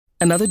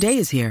Another day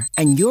is here,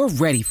 and you're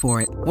ready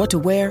for it. What to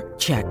wear?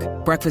 Check.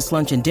 Breakfast,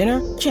 lunch, and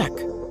dinner? Check.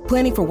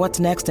 Planning for what's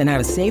next and how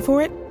to save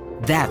for it?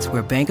 That's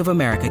where Bank of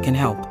America can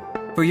help.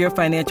 For your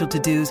financial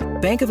to-dos,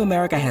 Bank of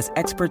America has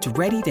experts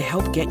ready to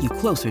help get you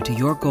closer to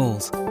your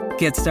goals.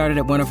 Get started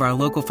at one of our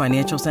local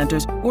financial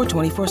centers or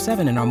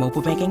 24/7 in our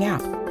mobile banking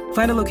app.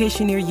 Find a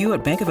location near you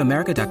at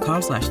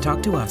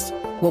bankofamerica.com/talktous.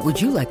 What would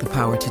you like the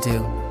power to do?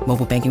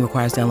 Mobile banking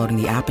requires downloading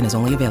the app and is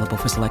only available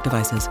for select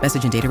devices.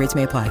 Message and data rates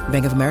may apply.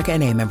 Bank of America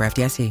N.A., member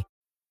FDIC.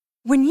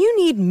 When you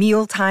need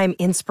mealtime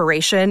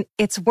inspiration,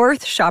 it's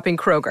worth shopping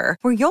Kroger,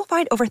 where you'll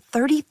find over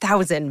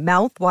 30,000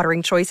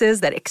 mouth-watering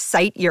choices that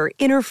excite your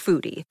inner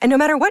foodie. And no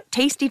matter what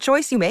tasty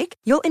choice you make,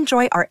 you'll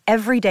enjoy our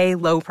everyday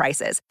low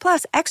prices,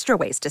 plus extra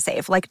ways to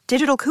save, like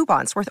digital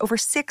coupons worth over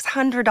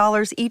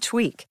 $600 each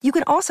week. You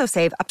can also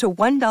save up to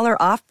 $1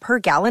 off per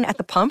gallon at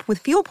the pump with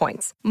fuel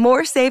points.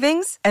 More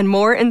savings and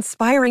more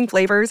inspiring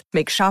flavors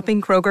make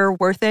shopping Kroger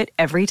worth it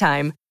every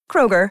time.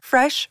 Kroger,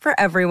 fresh for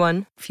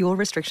everyone. Fuel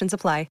restrictions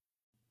apply.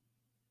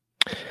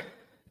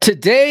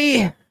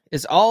 Today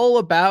is all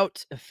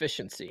about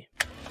efficiency.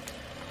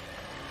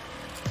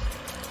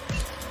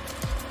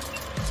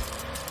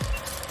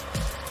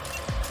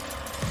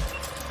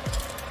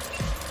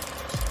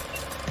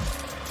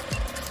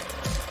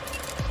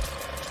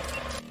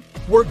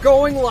 We're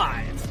going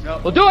live.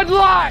 No. We'll do it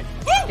live.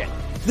 Okay.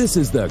 This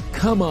is the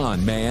Come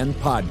On Man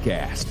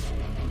podcast.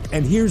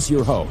 And here's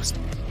your host,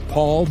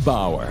 Paul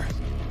Bauer.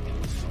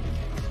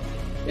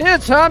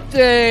 It's hump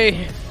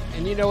day,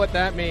 and you know what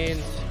that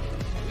means.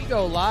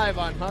 Go live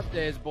on hump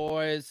days,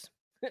 boys.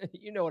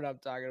 You know what I'm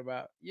talking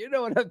about.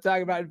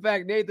 In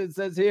fact, Nathan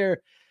says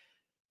here,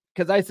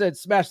 because I said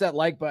smash that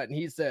like button,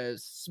 he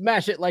says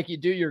smash it like you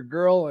do your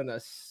girl in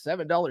a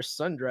 $7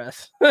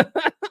 sundress.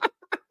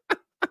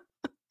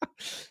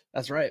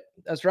 That's right.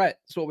 That's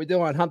what we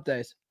do on hump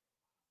days.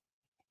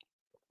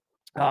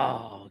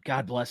 Oh,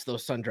 God bless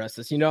those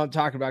sundresses. You know what I'm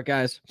talking about,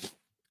 guys.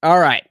 All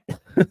right.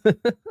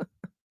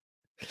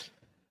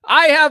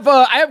 I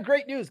have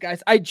great news,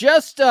 guys. I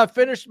just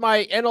finished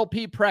my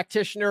NLP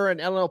practitioner and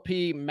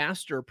NLP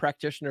master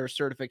practitioner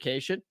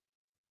certification.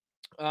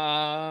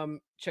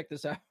 Check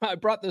this out. I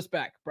brought this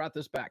back.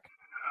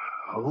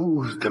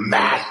 Who's the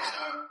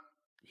master?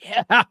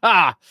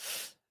 Yeah,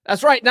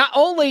 that's right. Not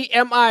only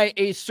am I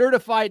a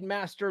certified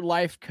master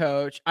life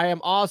coach, I am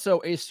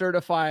also a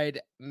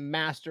certified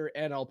master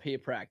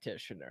NLP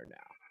practitioner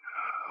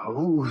now.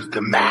 Who's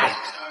the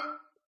master?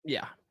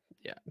 Yeah.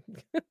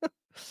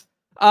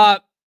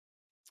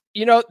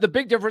 You know, the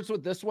big difference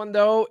with this one,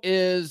 though,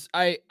 is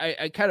I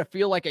kind of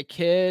feel like a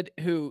kid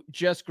who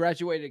just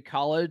graduated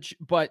college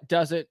but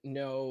doesn't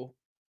know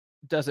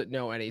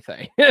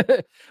anything.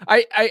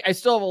 I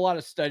still have a lot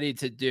of study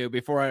to do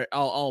before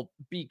I'll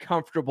be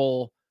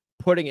comfortable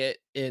putting it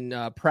in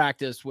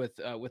practice with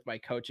my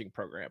coaching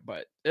program.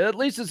 But at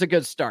least it's a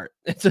good start.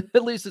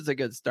 At least it's a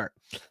good start.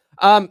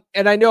 And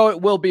I know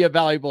it will be a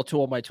valuable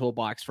tool in my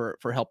toolbox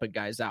for helping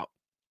guys out.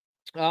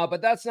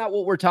 But that's not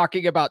what we're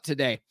talking about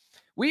today.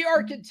 We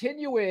are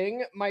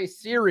continuing my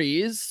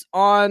series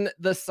on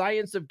the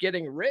science of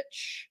getting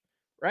rich,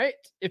 right?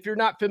 If you're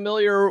not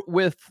familiar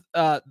with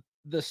the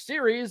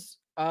series,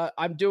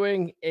 I'm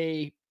doing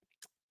a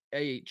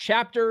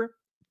chapter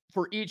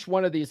for each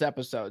one of these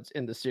episodes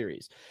in the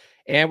series.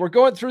 And we're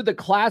going through the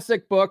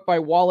classic book by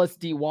Wallace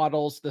D.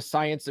 Wattles, The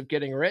Science of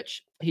Getting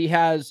Rich. He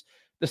has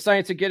The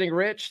Science of Getting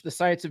Rich, The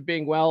Science of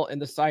Being Well,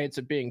 and The Science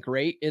of Being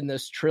Great in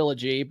this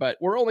trilogy, but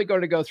we're only going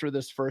to go through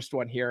this first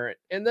one here.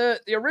 And the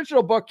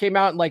original book came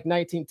out in like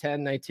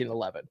 1910,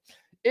 1911.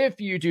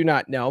 If you do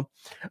not know,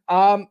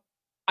 I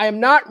am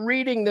not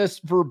reading this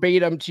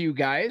verbatim to you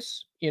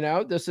guys. You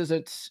know, this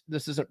isn't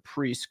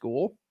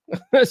preschool.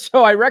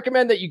 So I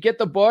recommend that you get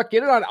the book,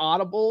 get it on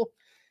Audible,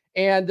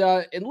 and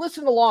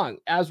listen along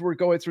as we're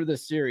going through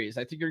this series.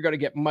 I think you're going to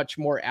get much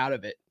more out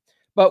of it.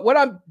 But what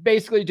I'm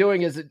basically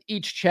doing is in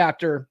each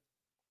chapter,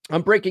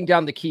 I'm breaking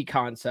down the key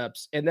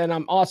concepts, and then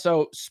I'm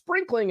also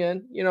sprinkling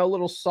in, a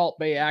little Salt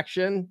Bay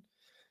action.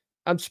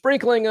 I'm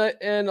sprinkling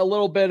in a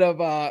little bit of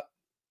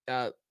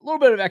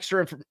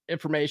extra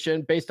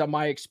information based on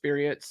my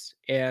experience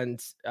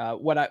and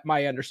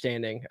my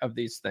understanding of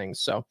these things.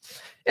 So,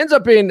 ends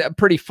up being a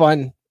pretty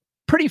fun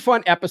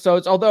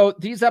episodes. Although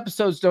these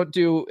episodes don't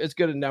do as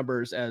good of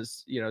numbers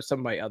as some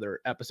of my other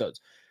episodes.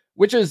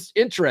 Which is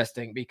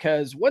interesting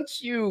because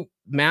once you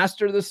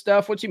master this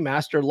stuff, once you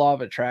master law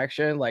of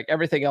attraction, like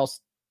everything else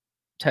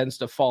tends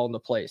to fall into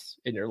place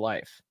in your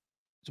life.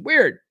 It's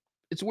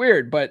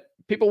weird, but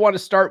people want to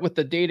start with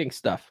the dating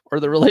stuff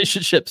or the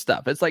relationship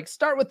stuff. It's like,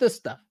 start with this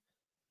stuff.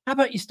 How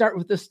about you start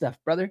with this stuff,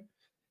 brother?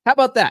 How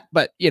about that?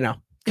 But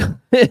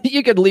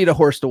you could lead a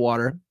horse to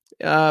water,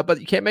 but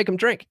you can't make him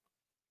drink.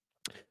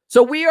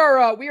 So we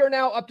are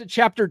now up to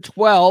chapter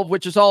 12,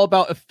 which is all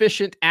about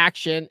efficient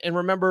action. And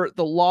remember,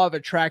 the law of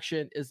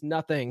attraction is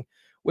nothing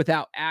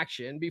without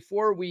action.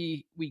 Before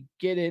we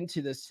get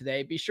into this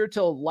today, be sure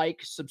to like,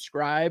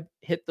 subscribe,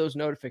 hit those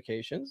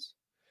notifications.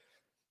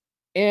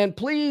 And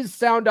please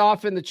sound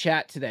off in the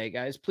chat today,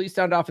 guys. Please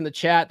sound off in the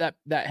chat.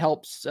 That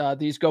helps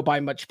these go by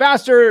much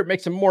faster. It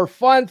makes them more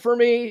fun for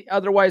me.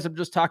 Otherwise, I'm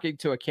just talking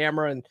to a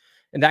camera,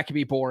 and that could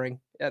be boring.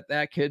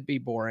 That could be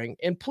boring.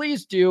 And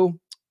please do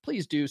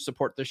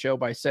support the show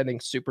by sending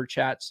super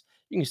chats.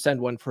 You can send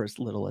one for as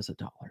little as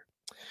 $1.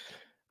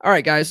 All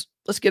right, guys,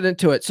 let's get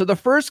into it. So the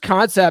first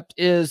concept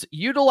is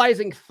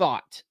utilizing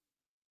thought.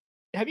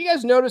 Have you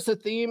guys noticed a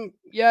theme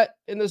yet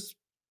in this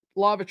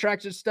law of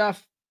attraction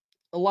stuff?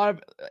 A lot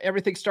of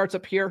everything starts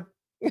up here.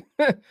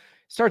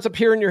 Starts up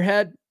here in your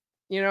head,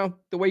 the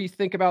way you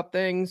think about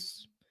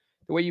things,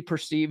 the way you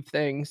perceive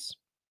things,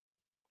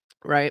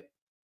 right?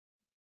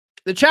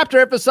 The chapter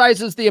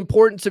emphasizes the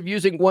importance of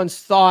using one's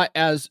thought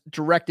as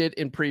directed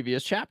in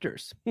previous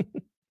chapters.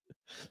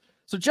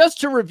 So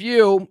just to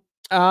review,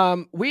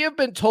 we have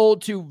been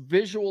told to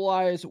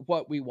visualize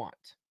what we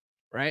want,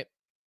 right?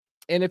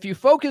 And if you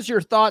focus your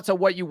thoughts on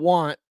what you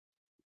want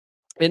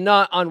and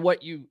not on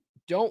what you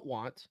don't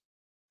want,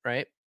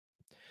 right,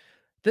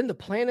 then the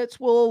planets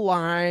will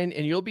align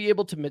and you'll be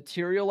able to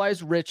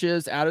materialize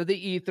riches out of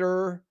the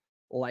ether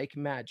like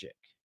magic,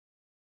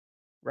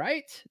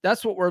 right?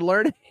 That's what we're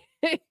learning.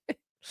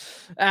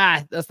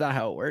 That's not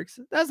how it works.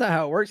 That's not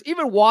how it works.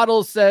 Even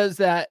Waddles says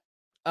that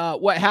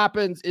what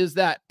happens is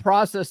that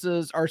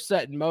processes are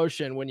set in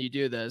motion when you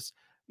do this.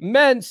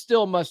 Men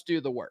still must do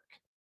the work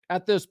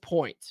at this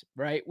point,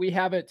 right? We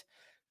haven't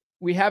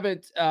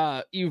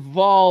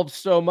evolved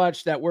so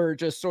much that we're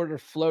just sort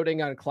of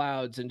floating on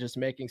clouds and just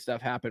making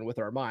stuff happen with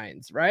our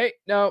minds, right?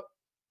 No,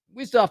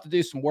 we still have to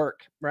do some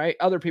work, right?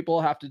 Other people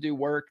have to do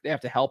work. They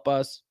have to help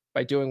us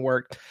by doing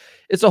work.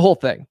 It's a whole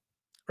thing,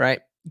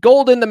 right?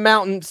 Gold in the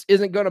mountains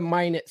isn't going to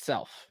mine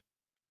itself,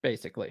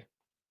 basically,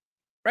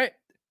 right?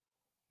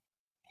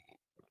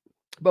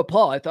 But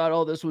Paul, I thought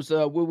all this was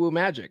woo-woo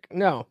magic.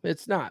 No,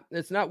 it's not.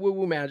 It's not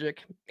woo-woo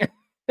magic.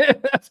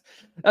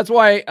 That's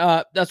why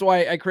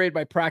I created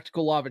my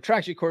practical law of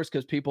attraction course,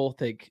 because people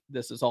think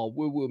this is all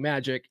woo-woo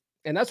magic.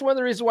 And that's one of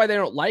the reasons why they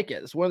don't like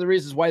it. It's one of the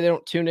reasons why they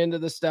don't tune into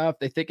this stuff.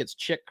 They think it's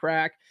chick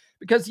crack.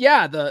 Because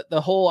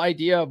the whole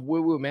idea of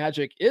woo-woo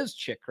magic is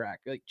chick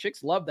crack. Like,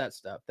 chicks love that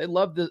stuff. They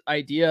love the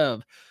idea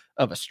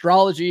of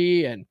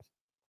astrology, and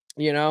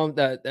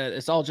that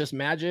it's all just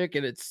magic,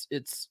 and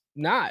it's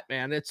not,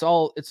 man. It's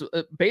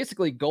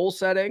basically goal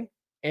setting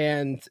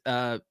and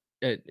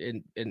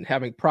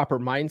having proper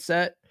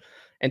mindset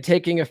and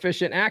taking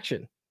efficient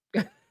action.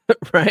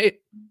 Right?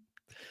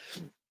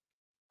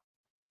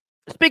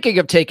 Speaking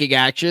of taking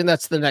action,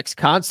 that's the next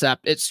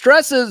concept. It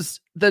stresses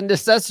the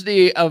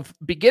necessity of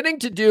beginning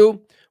to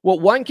do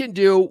what one can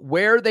do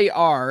where they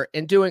are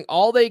and doing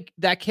all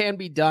that can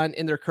be done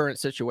in their current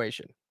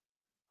situation.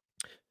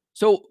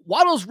 So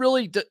Waddles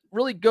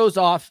really goes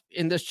off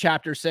in this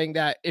chapter saying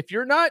that if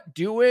you're not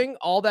doing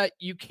all that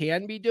you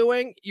can be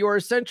doing, you're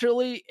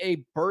essentially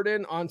a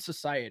burden on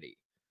society.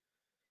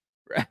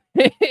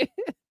 Right?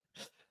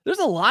 There's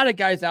a lot of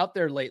guys out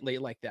there lately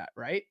like that,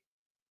 right?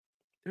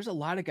 There's a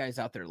lot of guys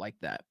out there like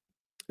that.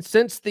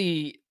 Since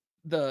the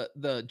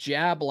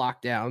jab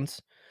lockdowns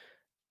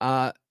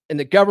and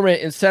the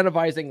government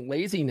incentivizing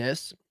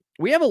laziness,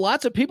 we have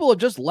lots of people who have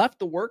just left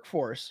the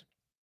workforce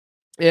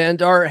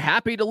and are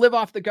happy to live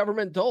off the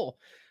government dole.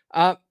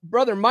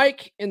 Brother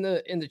Mike in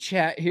the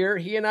chat here,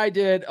 he and I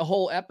did a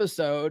whole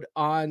episode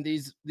on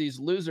these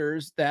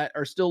losers that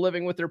are still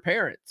living with their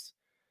parents.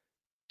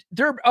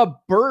 They're a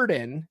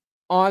burden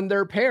on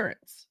their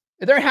parents.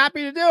 They're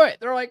happy to do it.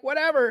 They're like,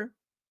 whatever.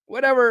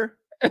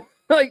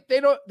 Like,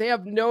 they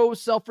have no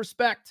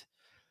self-respect.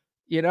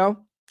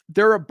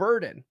 They're a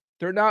burden.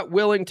 They're not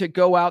willing to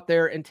go out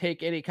there and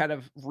take any kind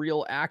of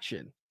real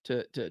action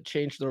to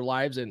change their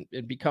lives and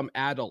become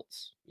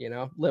adults,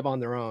 live on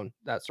their own,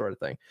 that sort of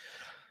thing.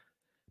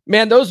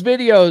 Man, those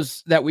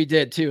videos that we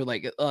did too,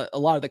 like a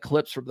lot of the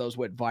clips from those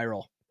went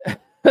viral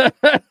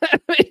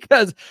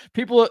because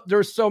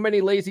there's so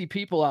many lazy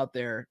people out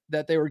there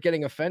that they were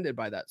getting offended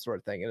by that sort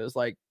of thing. And it was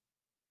like,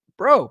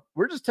 bro,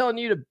 we're just telling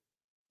you to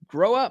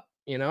grow up.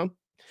 They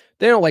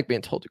don't like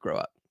being told to grow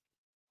up.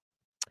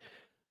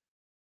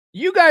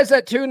 You guys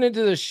that tune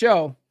into the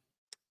show,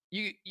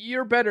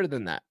 you're better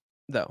than that,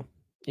 though.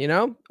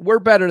 We're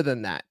better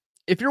than that.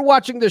 If you're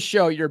watching this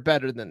show, you're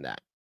better than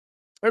that.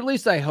 Or at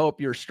least I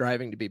hope you're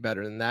striving to be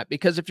better than that,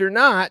 because if you're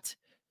not,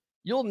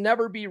 you'll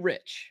never be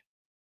rich.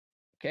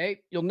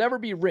 Okay? You'll never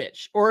be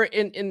rich. Or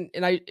and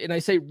I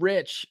say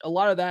rich, a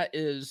lot of that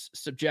is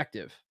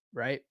subjective,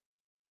 right?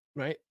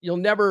 Right? You'll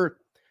never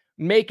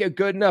make a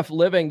good enough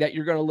living that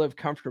you're going to live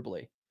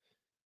comfortably.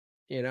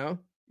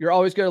 You're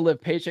always going to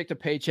live paycheck to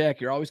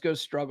paycheck. You're always going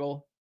to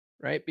struggle,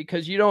 right?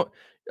 Because you don't.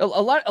 A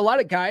lot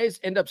of guys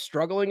end up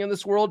struggling in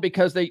this world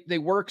because they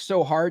work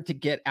so hard to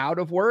get out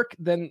of work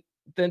than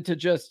to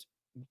just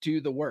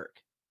do the work.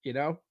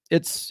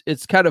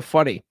 It's kind of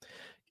funny.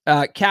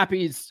 I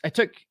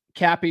took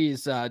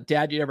Cappy's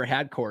Dad You Never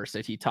Had course,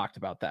 that he talked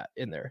about that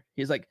in there.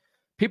 He's like,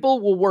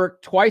 people will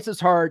work twice as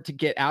hard to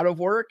get out of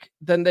work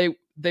than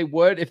they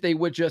would if they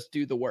would just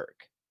do the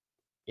work.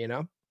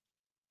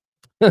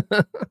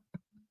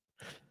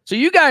 So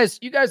you guys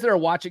that are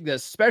watching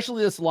this,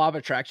 especially this Law of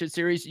Attraction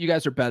series, you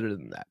guys are better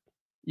than that.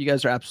 You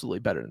guys are absolutely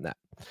better than that.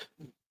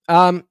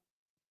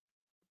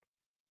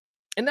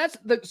 And that's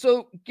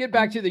so get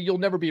back to the you'll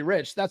never be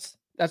rich. That's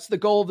the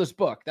goal of this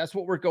book. That's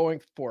what we're going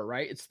for,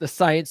 right? It's the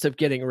science of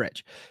getting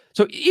rich.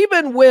 So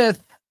even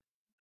with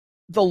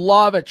the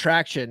Law of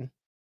Attraction,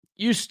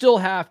 you still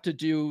have to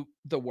do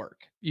the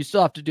work. You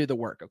still have to do the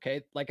work.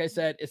 Okay. Like I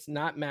said, it's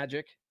not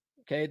magic.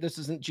 Okay. This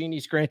isn't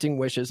genies granting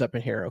wishes up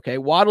in here. Okay.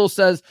 Waddle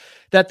says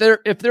that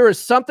if there is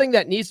something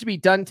that needs to be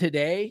done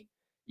today,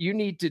 you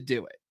need to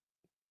do it.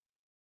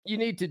 You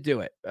need to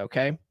do it.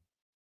 Okay.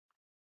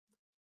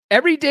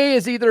 Every day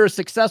is either a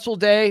successful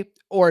day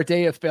or a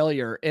day of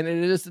failure. And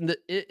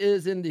it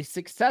is in the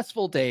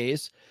successful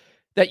days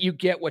that you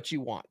get what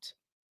you want.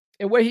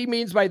 And what he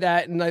means by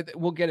that, and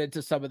we'll get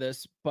into some of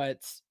this, but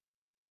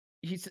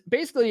he's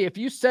basically, if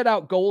you set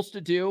out goals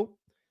to do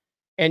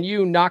and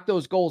you knock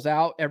those goals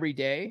out every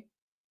day,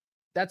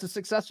 that's a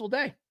successful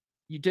day.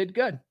 You did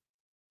good,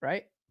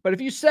 right? But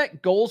if you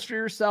set goals for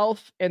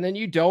yourself and then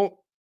you don't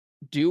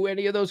do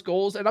any of those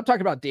goals, and I'm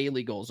talking about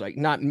daily goals, like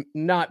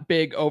not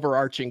big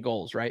overarching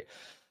goals, right?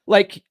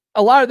 Like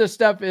a lot of this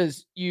stuff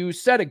is you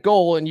set a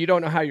goal and you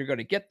don't know how you're going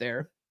to get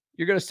there.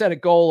 You're going to set a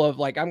goal of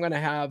like, I'm going to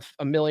have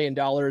 $1 million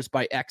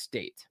by X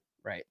date,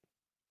 right?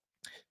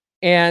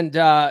 And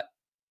then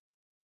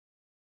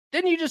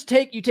you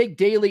take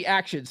daily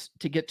actions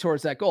to get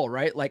towards that goal,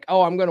 right? Like,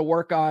 oh, I'm going to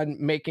work on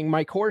making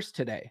my course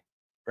today,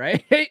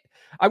 right?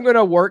 I'm going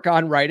to work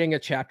on writing a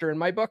chapter in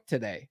my book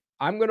today.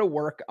 I'm going to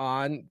work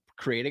on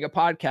creating a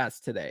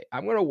podcast today.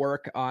 I'm going to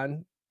work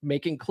on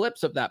making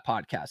clips of that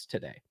podcast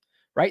today,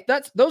 right?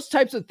 Those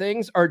types of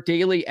things are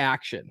daily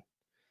action.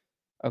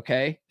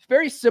 Okay.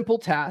 Very simple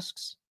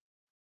tasks,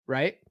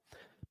 right?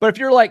 But if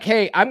you're like,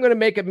 hey, I'm going to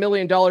make $1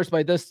 million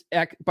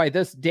by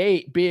this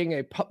date being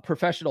a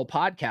professional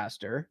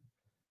podcaster,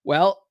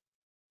 well,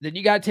 then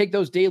you got to take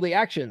those daily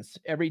actions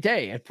every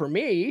day. And for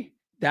me,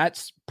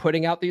 that's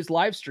putting out these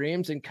live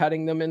streams and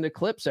cutting them into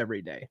clips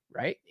every day,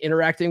 right?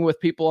 Interacting with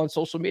people on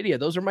social media.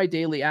 Those are my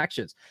daily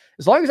actions.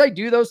 As long as I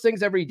do those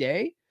things every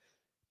day,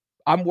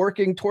 I'm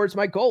working towards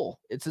my goal.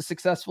 It's a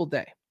successful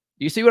day.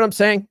 Do you see what I'm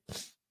saying?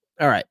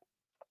 All right.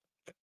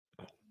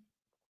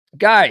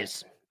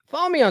 Guys,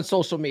 follow me on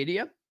social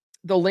media.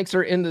 The links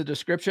are in the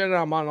description.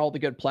 I'm on all the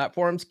good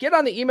platforms. Get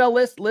on the email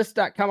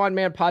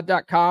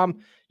list.comeonmanpod.com.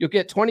 You'll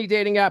get 20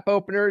 dating app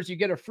openers. You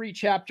get a free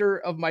chapter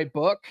of my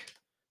book.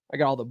 I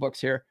got all the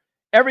books here.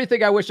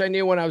 Everything I Wish I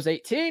Knew When I Was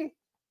 18.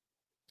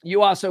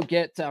 You also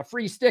get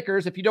free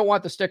stickers. If you don't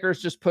want the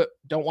stickers, just put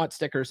don't want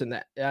stickers in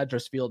that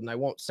address field and I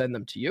won't send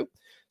them to you.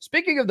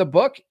 Speaking of the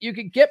book, you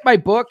can get my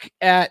book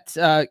at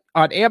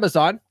on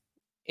Amazon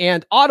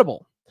and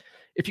Audible.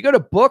 If you go to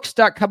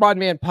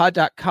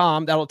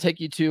books.comeonmanpod.com, that'll take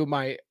you to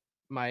my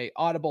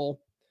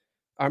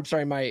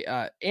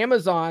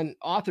Amazon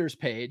authors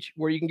page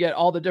where you can get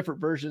all the different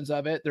versions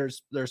of it.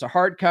 There's a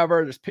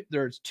hardcover.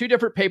 There's 2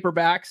 different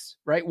paperbacks,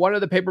 right? One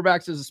of the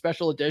paperbacks is a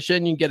special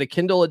edition. You can get a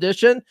Kindle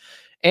edition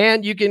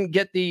and you can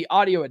get the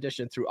audio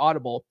edition through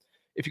Audible.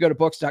 If you go to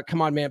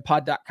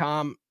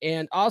books.comeonmanpod.com.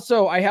 And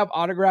also I have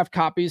autographed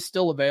copies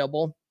still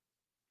available.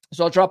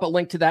 So I'll drop a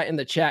link to that in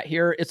the chat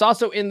here. It's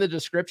also in the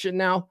description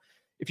now.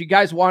 If you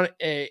guys want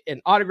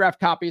an autographed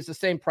copy, it's the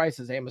same price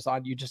as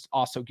Amazon. You just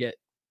also get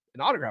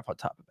an autograph on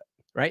top of it,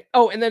 right?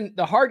 Oh, and then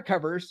the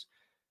hardcovers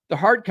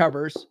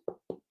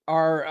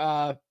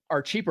are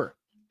cheaper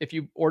if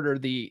you order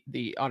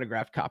the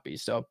autographed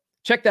copies. So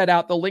check that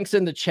out. The link's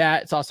in the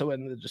chat. It's also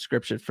in the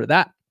description for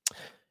that.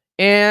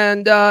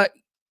 And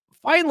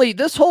finally,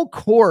 this whole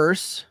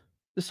course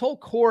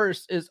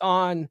is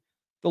on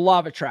the Law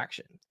of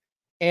Attraction.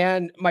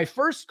 And my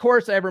first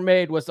course I ever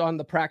made was on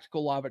the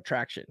practical Law of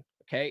Attraction.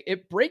 Okay.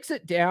 It breaks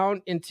it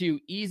down into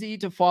easy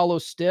to follow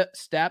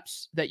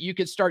steps that you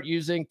could start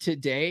using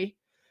today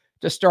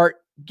to start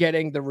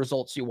getting the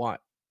results you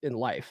want in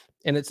life.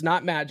 And it's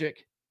not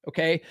magic.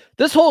 Okay.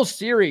 This whole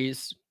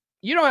series,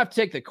 you don't have to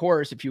take the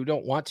course if you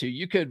don't want to.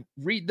 You could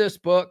read this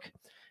book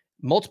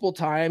multiple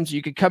times.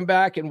 You could come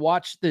back and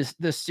watch this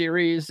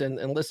series and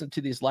listen to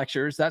these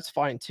lectures. That's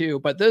fine too.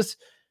 But this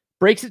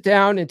breaks it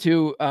down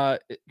into a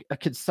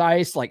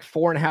concise, like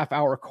 4.5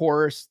 hour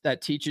course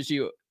that teaches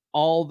you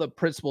all the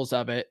principles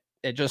of it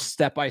and just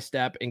step by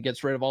step and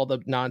gets rid of all the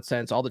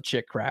nonsense, all the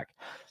chick crack.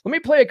 Let me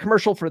play a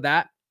commercial for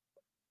that.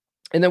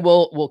 And then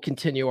we'll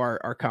continue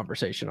our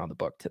conversation on the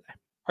book today.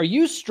 Are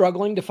you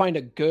struggling to find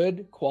a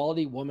good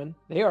quality woman?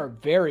 They are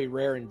very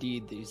rare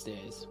indeed these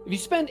days. If you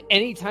spend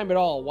any time at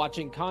all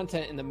watching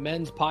content in the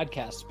men's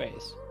podcast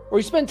space, or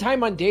you spend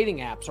time on dating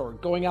apps or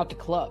going out to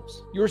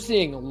clubs, you're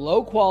seeing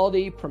low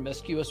quality,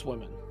 promiscuous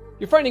women.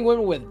 You're finding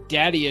women with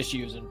daddy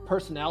issues and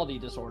personality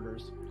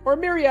disorders, or a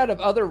myriad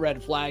of other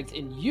red flags,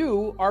 and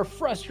you are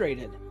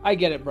frustrated. I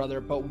get it, brother,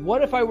 but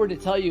what if I were to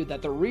tell you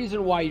that the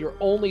reason why you're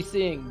only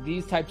seeing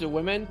these types of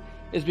women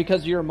is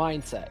because of your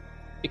mindset,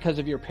 because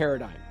of your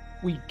paradigm?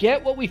 We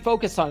get what we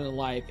focus on in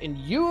life, and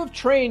you have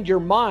trained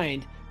your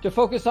mind to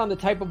focus on the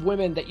type of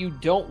women that you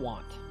don't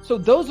want. So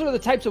those are the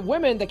types of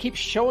women that keep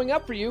showing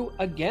up for you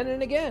again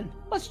and again.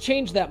 Let's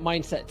change that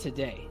mindset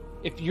today.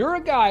 If you're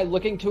a guy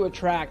looking to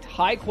attract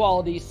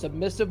high-quality,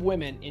 submissive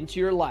women into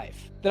your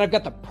life, then I've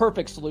got the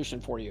perfect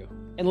solution for you.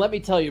 And let me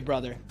tell you,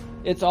 brother,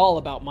 it's all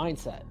about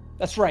mindset.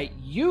 That's right,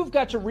 you've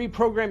got to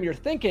reprogram your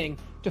thinking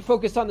to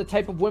focus on the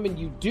type of women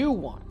you do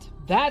want.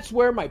 That's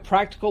where my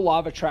Practical Law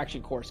of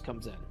Attraction course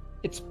comes in.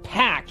 It's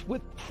packed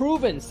with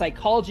proven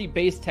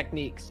psychology-based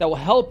techniques that will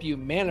help you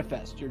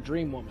manifest your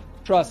dream woman.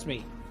 Trust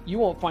me, you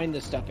won't find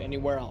this stuff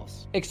anywhere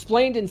else.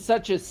 Explained in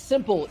such a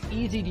simple,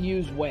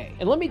 easy-to-use way.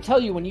 And let me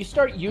tell you, when you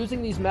start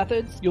using these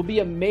methods, you'll be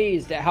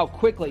amazed at how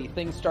quickly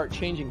things start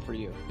changing for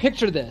you.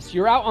 Picture this,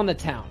 you're out on the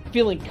town,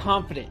 feeling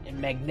confident and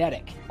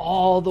magnetic.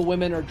 All the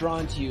women are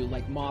drawn to you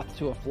like moth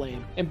to a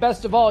flame. And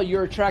best of all,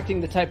 you're attracting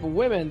the type of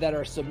women that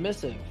are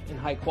submissive and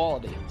high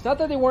quality. It's not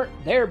that they weren't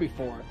there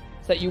before,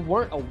 it's that you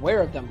weren't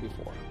aware of them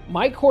before.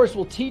 My course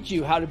will teach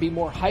you how to be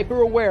more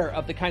hyper-aware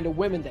of the kind of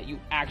women that you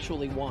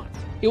actually want.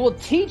 It will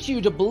teach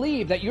you to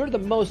believe that you're the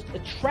most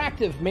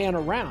attractive man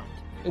around.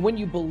 And when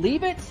you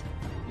believe it,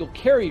 you'll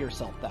carry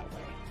yourself that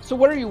way. So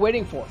what are you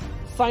waiting for?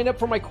 Sign up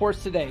for my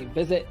course today.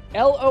 Visit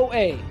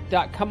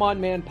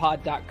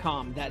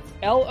loa.comeonmanpod.com. That's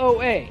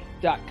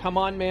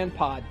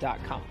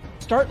loa.comeonmanpod.com.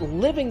 Start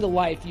living the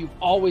life you've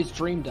always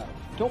dreamed of.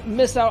 Don't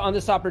miss out on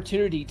this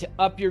opportunity to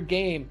up your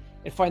game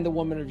and find the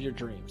woman of your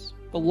dreams.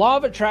 The law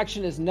of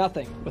attraction is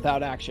nothing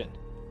without action.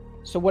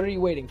 So what are you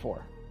waiting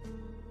for?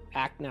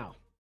 Act now.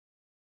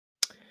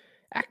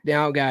 Act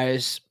now,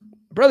 guys.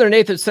 Brother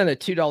Nathan sent a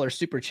 $2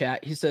 super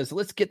chat. He says,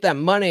 let's get that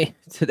money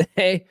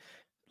today.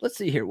 Let's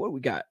see here. What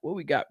we got? What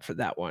we got for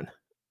that one?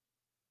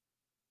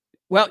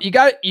 Well, you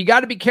got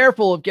to be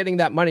careful of getting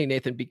that money,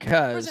 Nathan,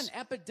 because there's an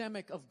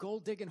epidemic of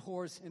gold digging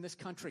whores in this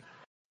country.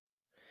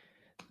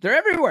 They're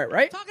everywhere,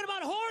 right? Talking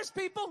about whores,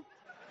 people.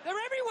 They're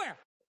everywhere.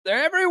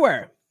 They're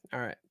everywhere. All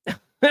right.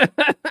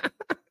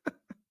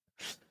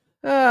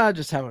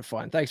 Just having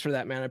fun. Thanks for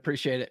that, man. I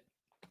appreciate it.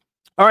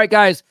 All right,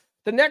 guys.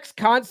 The next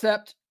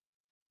concept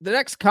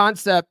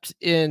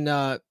in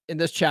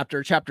this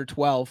chapter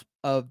 12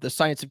 of The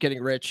Science of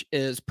Getting Rich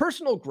is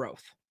personal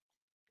growth.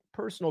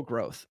 Personal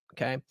growth.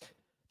 Okay.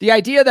 The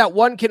idea that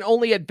one can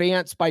only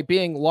advance by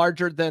being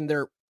larger than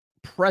their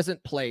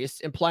present place,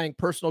 implying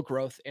personal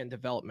growth and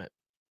development.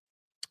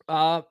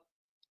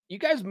 You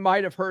guys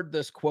might have heard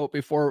this quote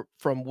before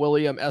from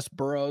William S.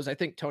 Burroughs. I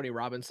think Tony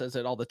Robbins says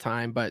it all the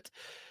time, but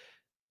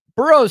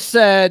Burroughs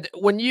said,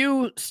 when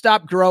you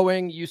stop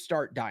growing, you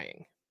start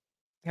dying.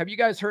 Have you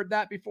guys heard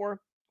that before?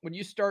 When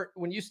you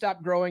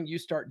stop growing, you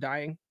start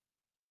dying.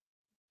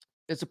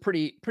 It's a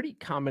pretty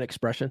common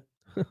expression.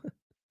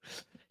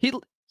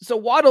 So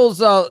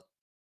Waddles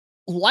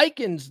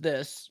likens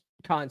this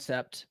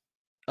concept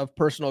of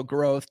personal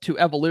growth to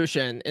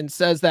evolution and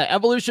says that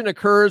evolution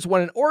occurs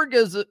when an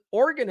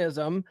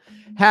organism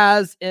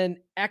has an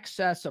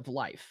excess of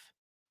life,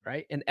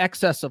 right? An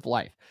excess of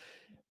life.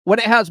 When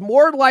it has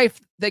more life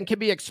than can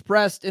be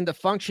expressed in the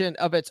function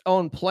of its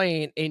own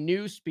plane, a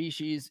new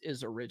species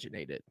is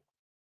originated.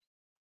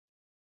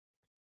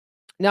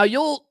 Now,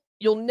 you'll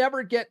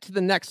never get to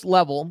the next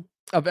level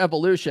of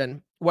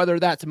evolution, whether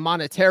that's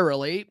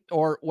monetarily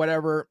or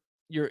whatever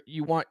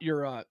you want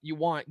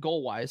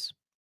goal-wise.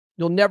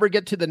 You'll never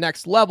get to the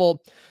next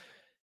level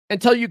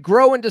until you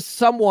grow into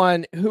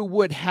someone who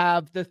would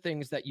have the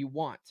things that you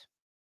want.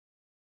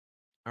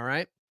 All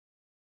right.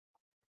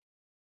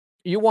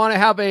 You want to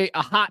have a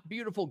hot,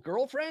 beautiful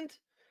girlfriend?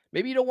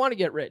 Maybe you don't want to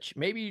get rich.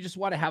 Maybe you just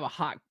want to have a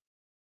hot,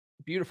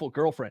 beautiful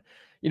girlfriend.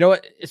 You know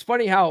what? It's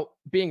funny how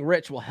being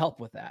rich will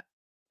help with that.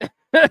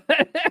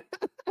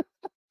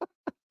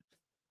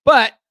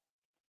 But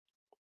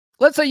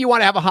let's say you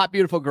want to have a hot,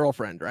 beautiful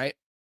girlfriend, right?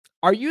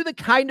 Are you the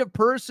kind of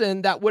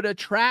person that would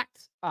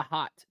attract a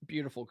hot,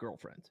 beautiful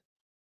girlfriend?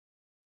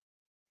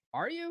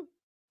 Are you?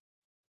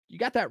 You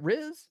got that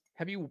Riz?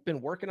 Have you been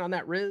working on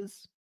that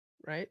Riz?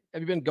 Right?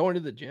 Have you been going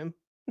to the gym?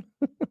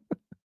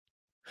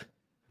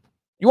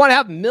 You want to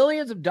have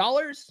millions of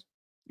dollars?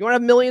 You want to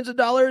have millions of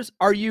dollars?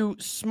 Are you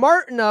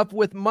smart enough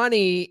with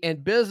money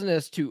and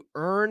business to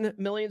earn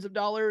millions of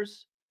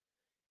dollars?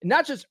 And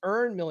not just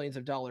earn millions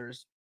of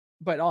dollars,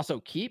 but also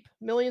keep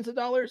millions of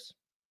dollars?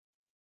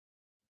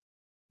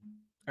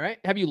 All right.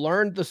 Have you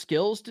learned the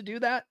skills to do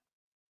that?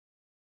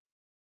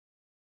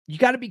 You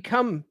got to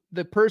become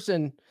the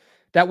person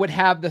that would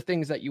have the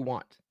things that you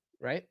want,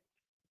 right?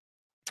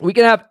 We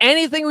can have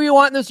anything we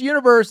want in this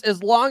universe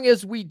as long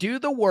as we do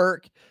the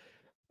work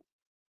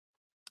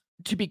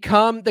to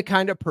become the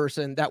kind of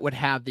person that would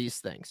have these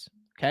things.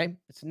 Okay.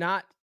 It's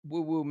not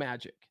woo-woo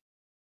magic.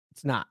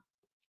 It's not.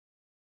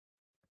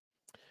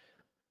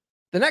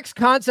 The next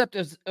concept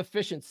is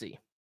efficiency.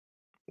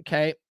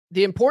 Okay.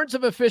 The importance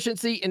of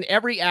efficiency in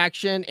every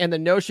action and the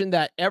notion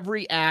that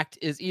every act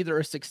is either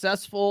a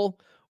successful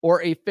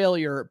or a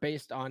failure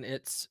based on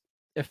its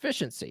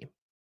efficiency.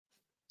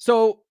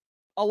 So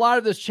a lot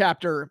of this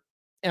chapter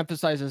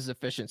emphasizes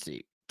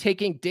efficiency.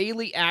 Taking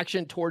daily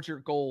action towards your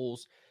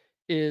goals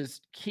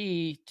is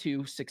key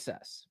to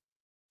success.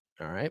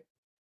 All right.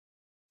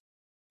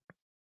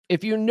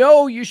 If you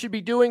know you should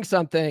be doing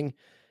something,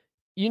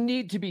 you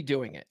need to be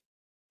doing it,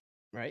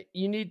 right?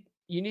 You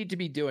need to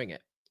be doing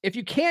it. If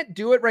you can't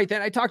do it right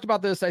then, I talked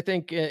about this, I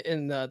think,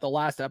 in the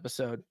last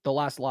episode, the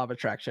last Law of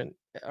Attraction,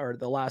 or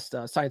the last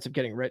Science of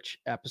Getting Rich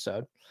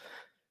episode.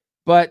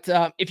 But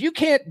if you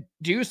can't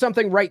do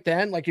something right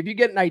then, like if you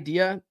get an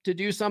idea to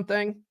do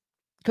something,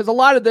 because a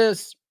lot of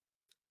this,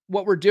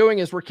 what we're doing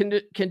is we're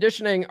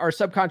conditioning our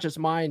subconscious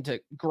mind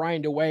to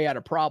grind away at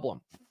a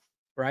problem,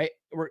 right?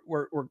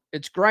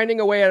 It's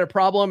grinding away at a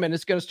problem, and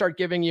it's going to start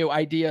giving you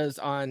ideas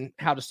on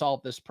how to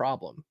solve this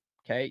problem.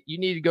 Okay, you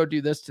need to go do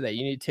this today.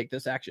 You need to take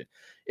this action.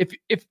 If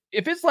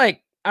it's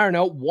like, I don't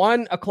know,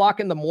 1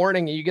 o'clock in the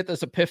morning and you get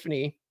this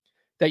epiphany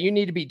that you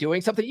need to be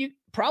doing something, you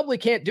probably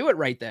can't do it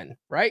right then,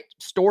 right?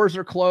 Stores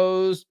are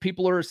closed,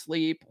 people are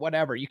asleep,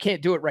 whatever. You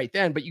can't do it right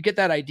then, but you get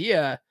that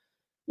idea.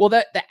 Well,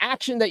 the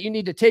action that you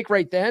need to take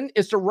right then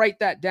is to write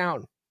that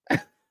down,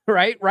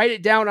 right? Write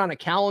it down on a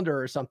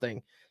calendar or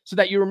something so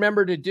that you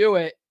remember to do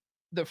it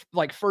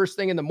like first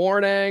thing in the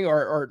morning,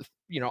 or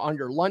on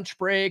your lunch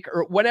break,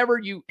 or whenever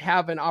you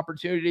have an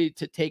opportunity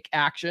to take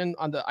action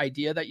on the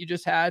idea that you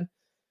just had.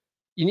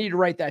 You need to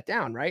write that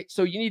down, right?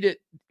 So you need to,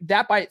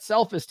 that by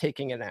itself is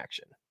taking an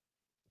action.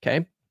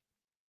 Okay.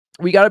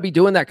 We got to be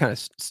doing that kind of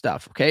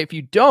stuff. Okay. If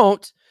you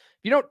don't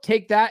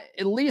take that,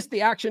 at least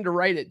the action to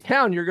write it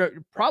down, you're going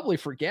to probably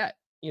forget,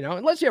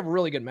 unless you have a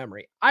really good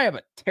memory. I have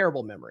a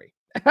terrible memory.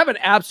 I have an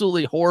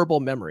absolutely horrible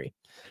memory.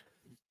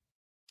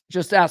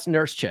 Just ask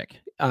Nurse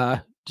Chick.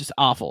 Just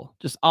awful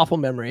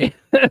memory.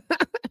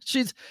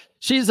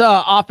 She's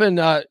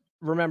often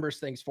remembers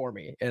things for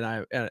me,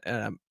 and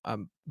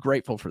I'm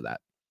grateful for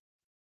that.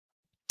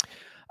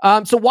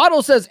 So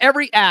Waddle says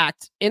every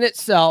act in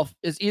itself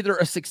is either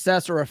a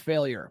success or a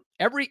failure.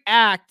 Every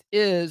act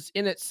is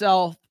in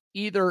itself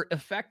either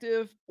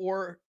effective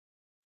or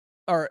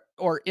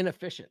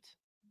inefficient.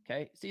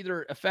 Okay. It's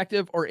either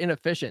effective or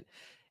inefficient.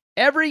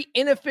 Every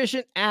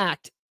inefficient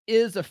act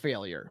is a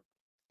failure.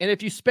 And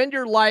if you spend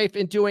your life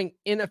in doing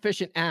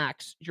inefficient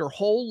acts, your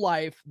whole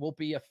life will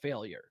be a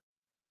failure.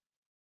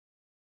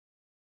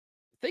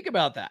 Think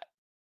about that.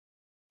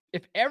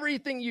 If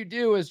everything you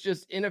do is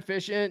just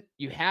inefficient,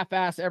 you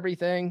half-ass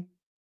everything,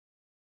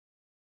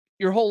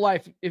 your whole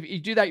life, if you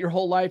do that your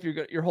whole life,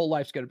 your whole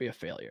life's going to be a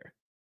failure.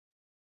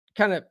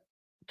 Kind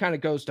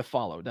of goes to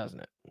follow, doesn't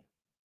it?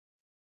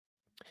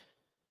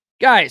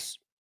 Guys,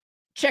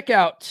 check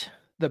out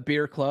the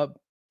Beer Club.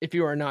 If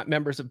you are not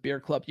members of Beer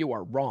Club, you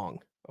are wrong.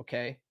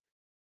 Okay.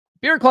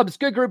 Beer Club is a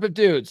good group of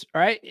dudes.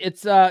 All right.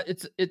 It's a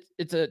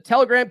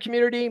Telegram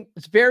community.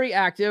 It's very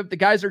active. The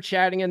guys are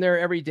chatting in there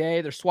every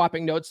day. They're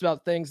swapping notes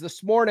about things.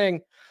 This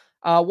morning,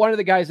 one of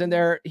the guys in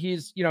there, he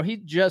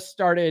just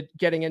started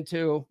getting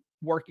into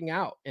working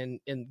out and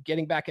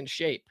getting back in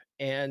shape.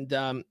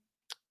 And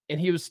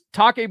he was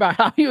talking about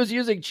how he was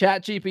using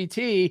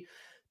ChatGPT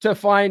to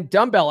find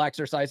dumbbell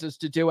exercises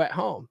to do at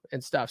home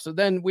and stuff. So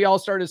then we all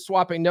started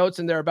swapping notes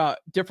in there about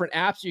different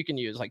apps you can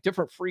use, like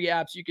different free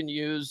apps you can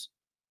use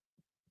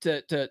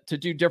to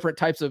do different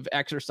types of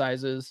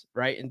exercises,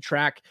 right? And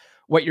track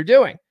what you're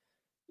doing.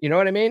 You know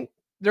what I mean?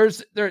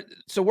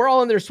 So we're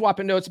all in there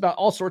swapping notes about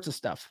all sorts of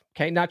stuff.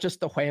 Okay. Not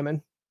just the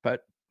whammon,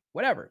 but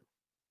whatever.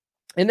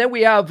 And then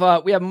we have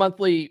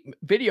monthly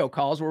video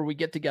calls where we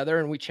get together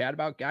and we chat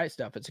about guy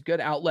stuff. It's a good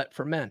outlet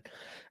for men.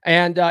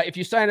 And if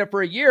you sign up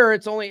for a year,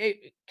 it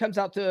comes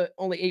out to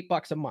only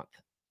 $8 a month.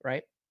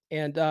 Right.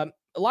 And a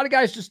lot of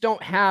guys just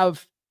don't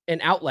have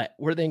an outlet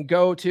where they can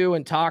go to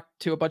and talk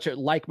to a bunch of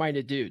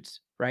like-minded dudes.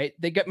 Right.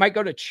 They might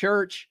go to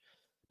church,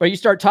 but you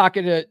start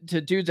talking to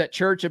dudes at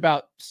church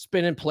about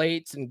spinning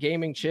plates and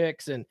gaming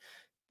chicks, and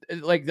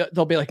like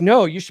they'll be like,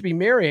 no, you should be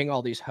marrying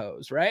all these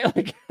hoes, right?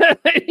 Like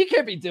you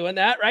can't be doing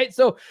that, right?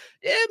 So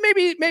yeah,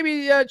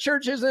 maybe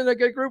church isn't a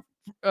good group,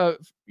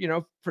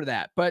 for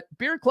that. But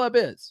Beer Club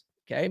is.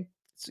 Okay,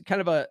 it's kind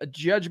of a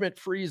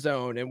judgment-free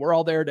zone, and we're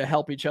all there to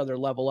help each other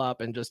level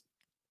up and just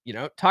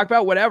talk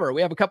about whatever.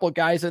 We have a couple of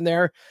guys in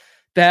there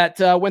that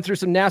went through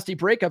some nasty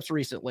breakups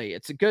recently.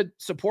 It's a good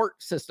support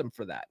system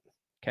for that.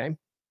 Okay.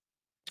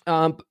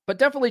 But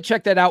definitely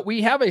check that out.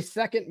 We have a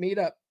second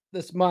meetup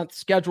this month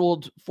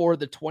scheduled for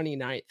the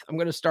 29th. I'm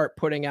going to start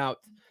putting out,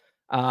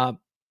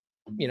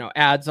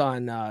 ads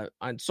on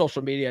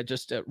social media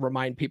just to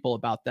remind people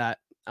about that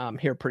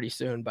here pretty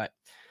soon, but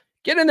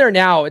get in there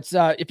now. It's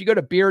if you go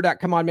to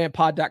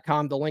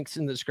beer.comeonmanpod.com, the link's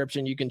in the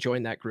description. You can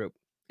join that group.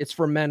 It's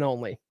for men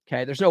only.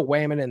 Okay. There's no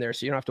whammon in there,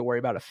 so you don't have to worry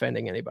about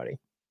offending anybody.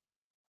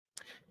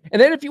 And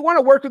then if you want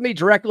to work with me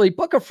directly,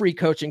 book a free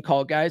coaching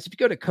call, guys. If you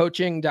go to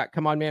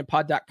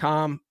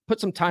coaching.comeonmanpod.com, put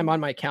some time on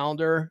my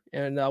calendar,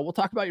 and we'll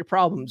talk about your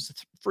problems.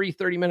 It's a free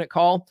 30-minute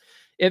call.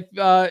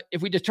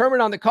 If we determine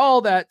on the call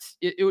that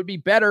it would be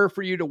better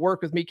for you to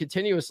work with me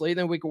continuously,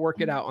 then we can work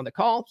it out on the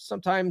call.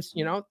 Sometimes,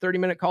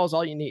 30-minute call is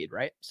all you need,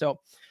 right? So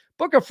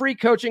book a free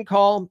coaching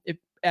call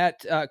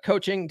at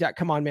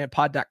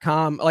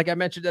coaching.comeonmanpod.com. Like I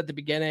mentioned at the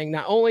beginning,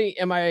 not only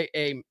am I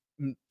a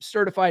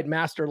certified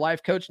master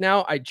life coach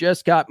now, I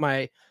just got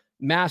my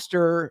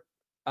master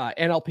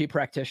NLP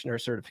practitioner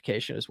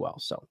certification as well.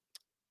 So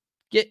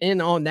get in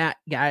on that,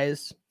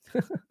 guys.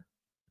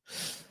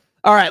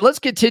 All right, let's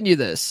continue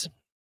this.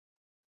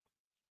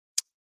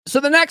 So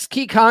the next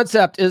key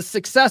concept is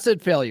success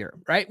and failure,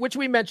 right? Which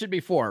we mentioned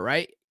before,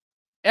 right?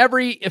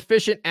 Every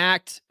efficient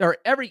act or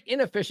every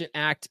inefficient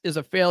act is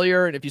a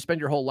failure. And if you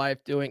spend your whole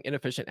life doing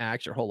inefficient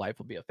acts, your whole life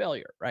will be a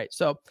failure, right?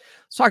 So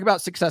let's talk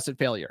about success and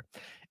failure.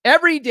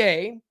 Every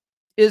day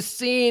is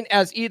seen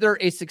as either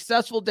a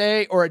successful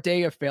day or a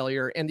day of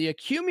failure. And the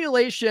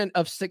accumulation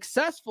of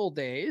successful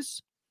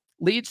days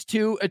leads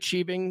to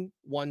achieving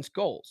one's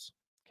goals.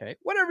 Okay.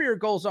 Whatever your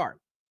goals are,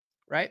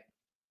 right?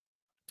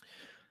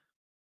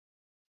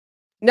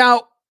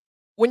 Now,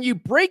 when you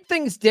break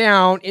things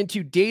down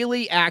into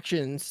daily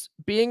actions,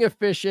 being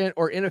efficient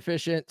or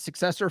inefficient,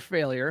 success or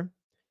failure,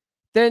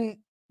 then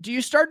do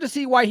you start to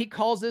see why he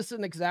calls this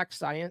an exact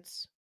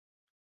science?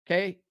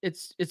 Okay. It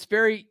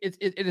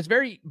is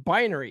very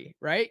binary,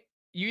 right?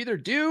 You either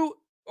do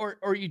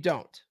or you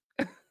don't.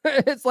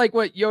 It's like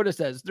what Yoda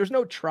says. There's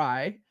no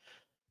try.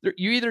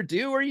 You either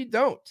do or you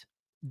don't.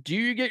 Do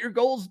you get your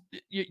goals?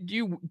 Do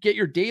you get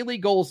your daily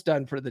goals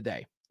done for the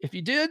day? If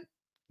you did,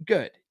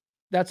 good.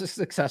 That's a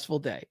successful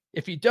day.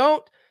 If you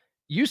don't,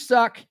 you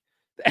suck.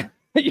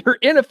 You're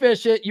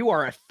inefficient. You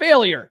are a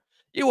failure.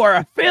 You are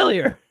a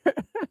failure.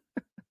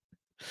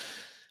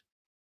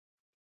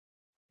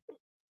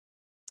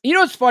 You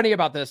know what's funny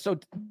about this?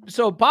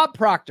 So Bob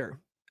Proctor,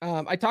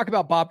 I talk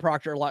about Bob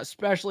Proctor a lot,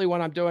 especially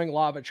when I'm doing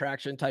law of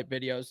attraction type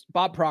videos.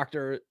 Bob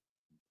Proctor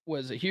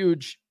was a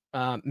huge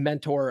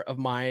mentor of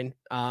mine.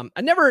 I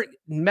never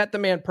met the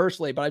man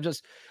personally, but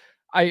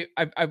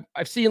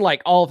I've seen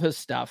like all of his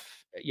stuff.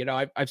 You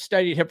know, I've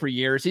studied him for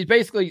years. He's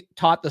basically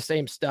taught the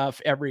same stuff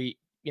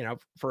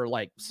for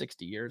like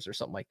 60 years or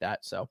something like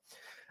that. So,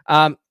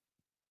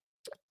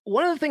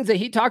 one of the things that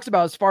he talks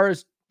about as far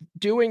as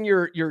doing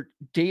your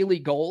daily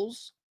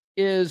goals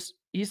is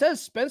he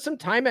says, spend some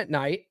time at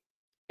night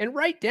and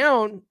write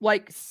down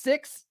like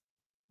 6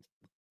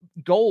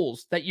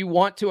 goals that you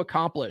want to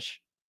accomplish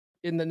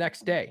in the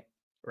next day.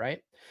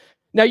 Right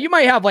now, you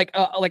might have like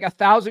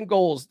 1,000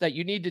 goals that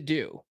you need to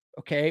do.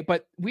 Okay.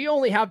 But we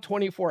only have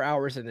 24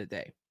 hours in a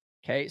day.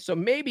 Okay. So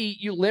maybe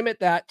you limit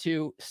that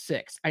to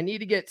 6. I need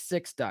to get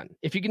 6 done.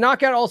 If you can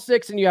knock out all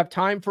 6 and you have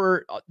time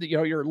for,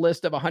 your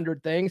list of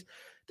 100 things,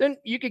 then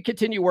you can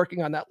continue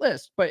working on that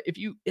list. But if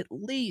you at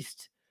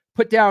least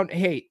put down,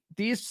 hey,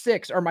 these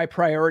 6 are my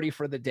priority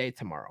for the day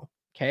tomorrow.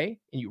 Okay.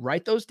 And you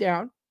write those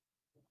down.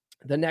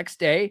 The next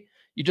day,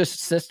 you just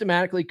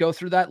systematically go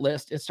through that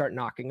list and start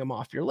knocking them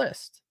off your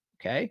list.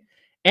 Okay.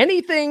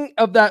 Anything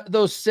of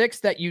those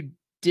 6 that you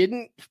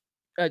didn't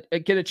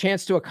get a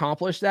chance to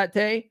accomplish that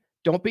day,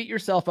 don't beat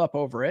yourself up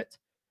over it.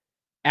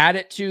 Add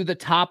it to the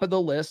top of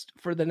the list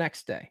for the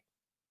next day.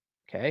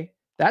 Okay.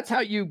 That's how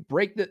you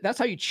that's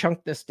how you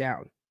chunk this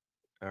down.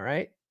 All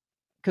right.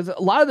 Because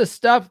a lot of this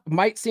stuff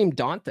might seem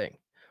daunting.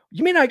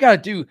 You mean I gotta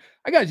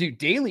do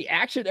daily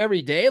action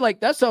every day?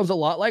 Like that sounds a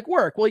lot like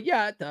work. Well,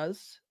 yeah, it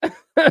does.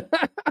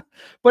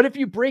 But if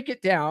you break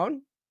it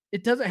down,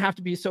 it doesn't have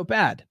to be so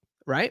bad,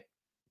 right?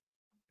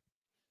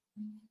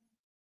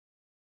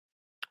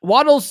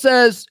 Waddles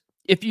says,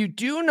 if you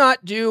do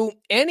not do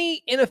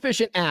any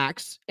inefficient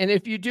acts, and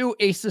if you do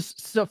a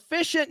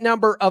sufficient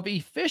number of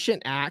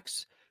efficient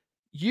acts,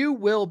 you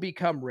will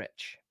become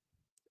rich.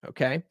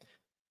 Okay.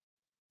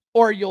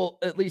 Or you'll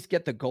at least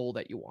get the goal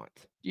that you want.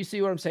 Do you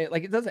see what I'm saying?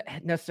 Like, it doesn't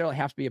necessarily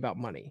have to be about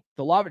money.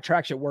 The law of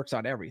attraction works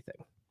on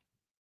everything.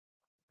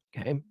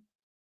 Okay.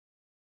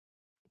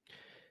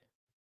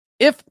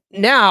 If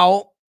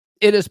now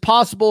it is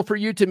possible for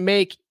you to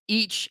make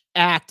each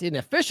act an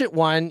efficient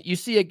one, you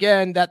see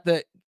again that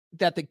the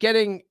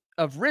getting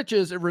of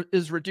riches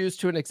is reduced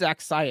to an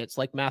exact science,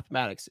 like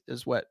mathematics,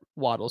 is what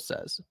Waddle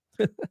says.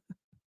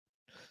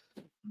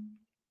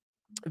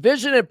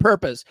 Vision and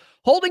purpose.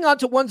 Holding on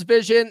to one's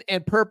vision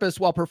and purpose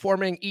while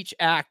performing each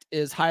act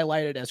is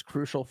highlighted as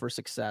crucial for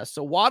success.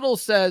 So Waddle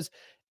says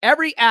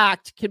every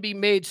act can be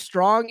made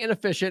strong and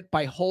efficient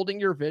by holding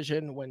your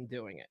vision when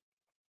doing it.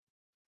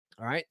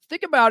 All right.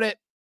 Think about it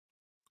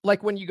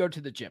like when you go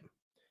to the gym.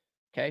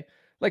 Okay.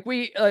 Like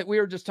we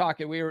were just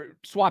talking, we were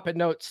swapping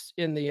notes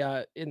in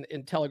the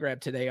in Telegram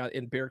today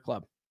in Beer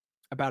Club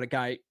about a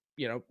guy,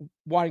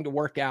 wanting to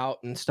work out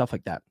and stuff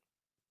like that.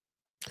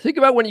 Think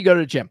about when you go to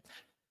the gym.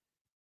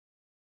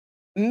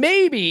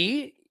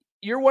 Maybe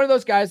you're one of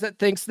those guys that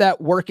thinks that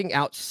working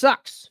out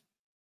sucks.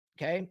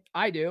 Okay.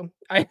 I do.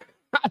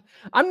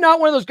 I'm not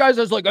one of those guys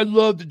that's like, I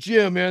love the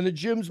gym, man. The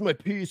gym's my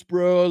peace,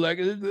 bro. Like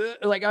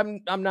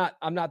I'm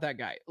not that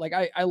guy. Like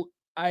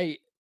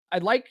I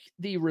like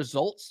the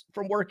results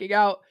from working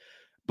out,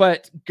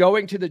 but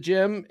going to the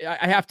gym,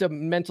 I have to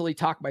mentally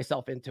talk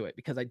myself into it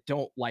because I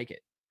don't like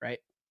it. Right.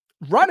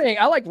 Running.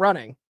 I like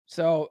running.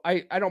 So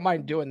I don't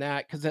mind doing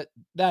that because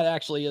that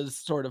actually is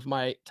sort of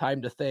my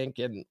time to think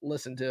and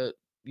listen to,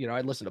 I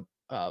listen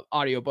to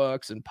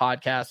audiobooks and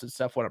podcasts and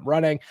stuff when I'm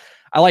running.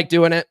 I like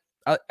doing it.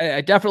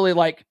 I definitely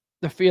like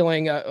the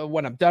feeling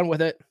when I'm done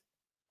with it.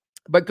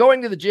 But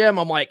going to the gym,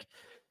 I'm like,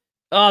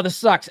 Oh, this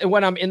sucks. And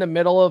when I'm in the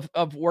middle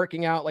of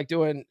working out, like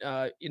doing,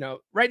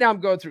 right now I'm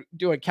going through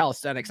doing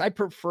calisthenics. I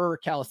prefer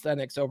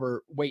calisthenics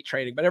over weight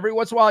training, but every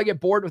once in a while I get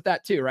bored with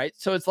that too, right?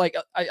 So it's like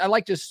I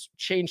like to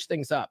change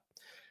things up.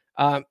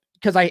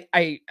 Because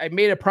I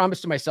made a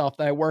promise to myself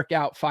that I work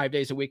out 5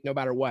 days a week, no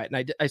matter what.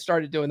 And I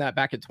started doing that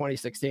back in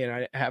 2016. And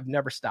I have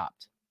never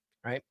stopped,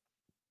 right?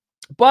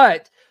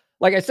 But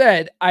like I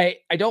said, I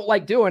don't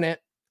like doing it.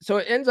 So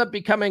it ends up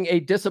becoming a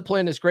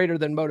discipline is greater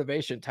than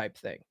motivation type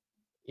thing.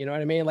 You know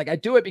what I mean? Like I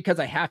do it because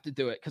I have to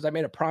do it because I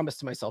made a promise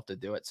to myself to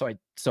do it. So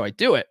I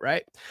do it,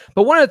 right?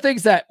 But one of the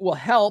things that will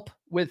help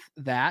with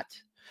that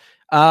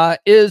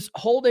is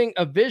holding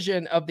a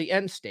vision of the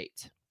end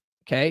state.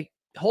 Okay.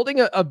 Holding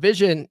a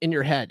vision in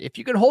your head. If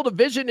you can hold a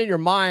vision in your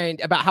mind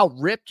about how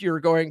ripped you're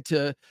going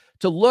to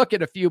look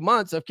at a few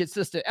months of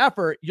consistent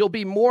effort, you'll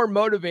be more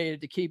motivated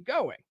to keep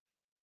going,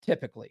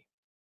 typically,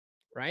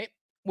 right?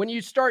 When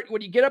you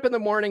get up in the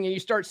morning and you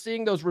start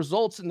seeing those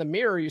results in the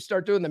mirror, you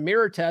start doing the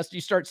mirror test,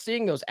 you start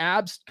seeing those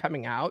abs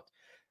coming out,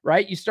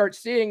 right? You start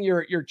seeing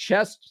your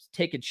chest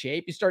taking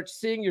shape. You start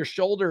seeing your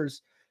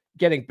shoulders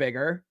getting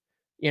bigger.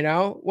 You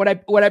know, when I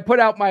put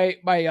out my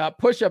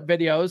push-up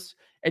videos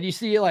and you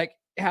see like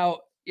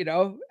how,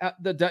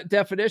 the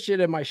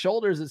definition in my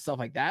shoulders and stuff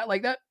like that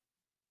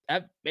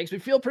makes me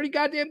feel pretty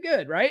goddamn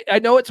good, right? I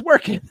know it's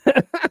working.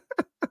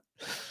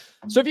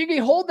 So if you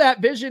can hold that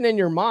vision in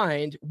your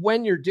mind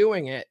when you're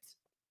doing it,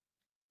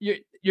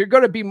 you're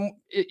going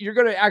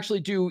to actually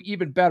do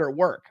even better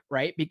work,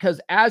 right? Because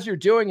as you're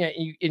doing it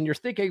and you're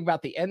thinking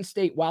about the end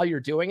state while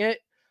you're doing it,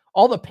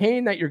 all the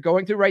pain that you're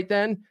going through right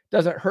then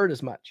doesn't hurt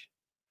as much,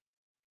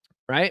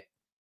 right?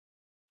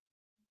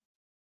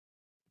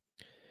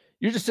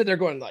 You're just sitting there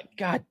going like,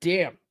 God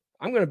damn,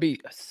 I'm going to be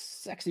a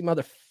sexy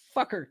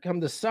motherfucker come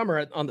this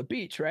summer on the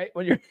beach, right?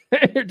 When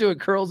you're doing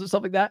curls or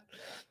something like that.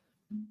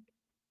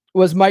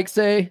 Was Mike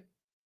say,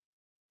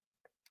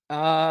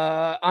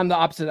 I'm the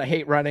opposite. I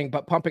hate running,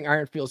 but pumping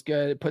iron feels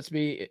good. It puts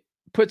me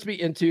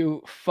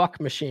into fuck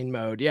machine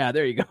mode. Yeah,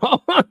 there you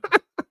go.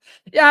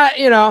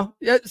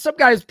 Yeah, some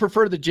guys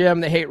prefer the gym.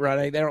 They hate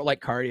running. They don't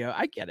like cardio.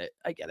 I get it.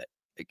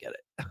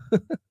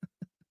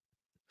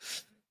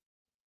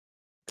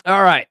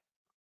 All right.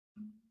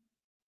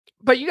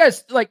 But you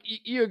guys, like,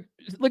 you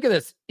look at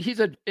this. He's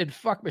in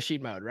fuck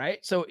machine mode, right?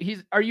 So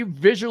are you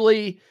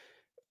visually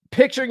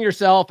picturing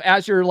yourself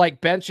as you're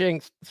like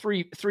benching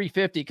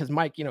 350? Because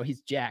Mike, he's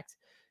jacked.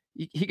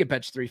 He could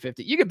bench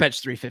 350. You could bench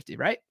 350,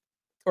 right?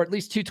 Or at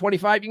least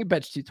 225. You can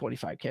bench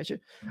 225, can't you?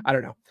 I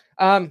don't know.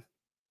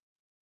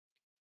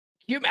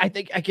 I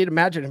think I can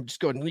imagine him just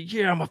going,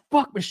 yeah, I'm a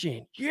fuck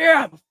machine.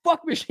 Yeah, I'm a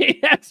fuck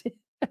machine as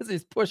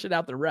he's pushing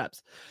out the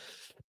reps.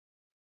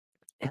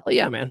 Hell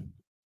yeah, man.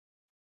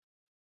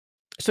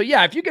 So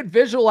yeah, if you could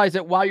visualize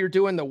it while you're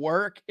doing the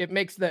work, it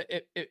makes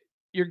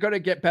you're going to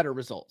get better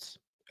results.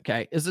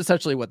 Okay, is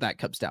essentially what that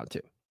comes down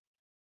to.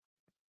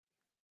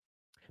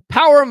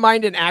 Power of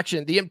mind and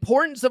action. The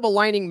importance of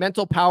aligning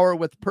mental power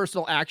with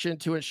personal action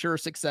to ensure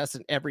success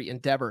in every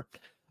endeavor.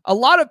 A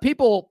lot of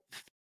people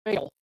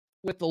fail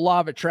with the law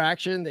of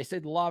attraction. They say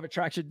the law of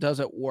attraction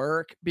doesn't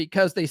work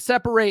because they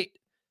separate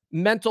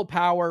mental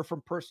power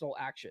from personal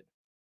action.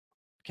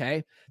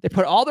 Okay. They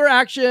put all their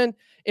action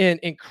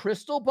in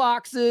crystal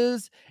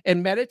boxes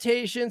and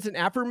meditations and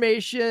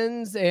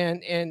affirmations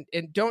and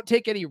don't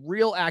take any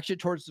real action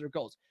towards their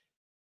goals.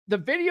 The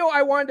video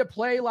I wanted to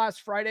play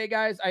last Friday,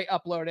 guys, I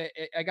uploaded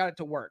it. I got it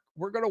to work.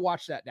 We're going to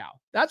watch that now.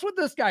 That's what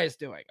this guy is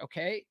doing.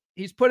 Okay.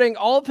 He's putting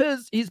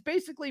he's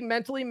basically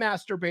mentally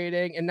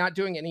masturbating and not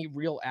doing any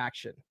real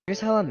action.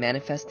 Here's how I'm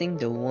manifesting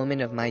the woman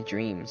of my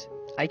dreams.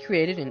 I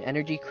created an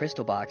energy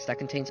crystal box that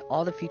contains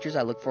all the features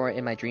I look for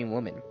in my dream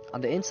woman.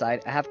 On the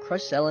inside, I have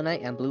crushed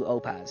selenite and blue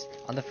opaz.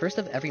 On the first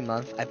of every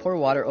month, I pour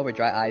water over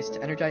dry ice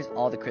to energize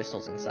all the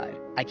crystals inside.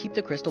 I keep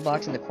the crystal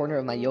box in the corner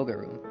of my yoga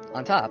room.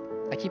 On top,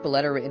 I keep a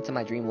letter written to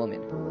my dream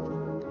woman.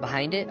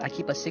 Behind it, I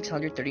keep a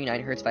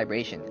 639 Hz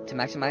vibration to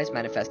maximize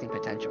manifesting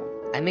potential.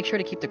 I make sure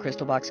to keep the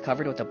crystal box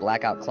covered with a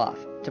blackout cloth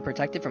to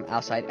protect it from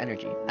outside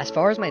energy. As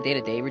far as my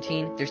day-to-day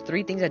routine, there's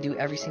 3 things I do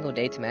every single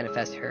day to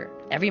manifest her.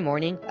 Every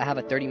morning, I have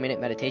a 30-minute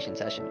meditation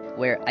session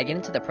where I get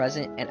into the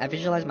present and I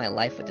visualize my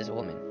life with this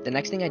woman. The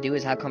next thing I do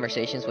is have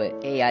conversations with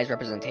AI's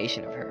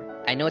representation of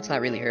her. I know it's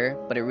not really her,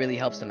 but it really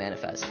helps to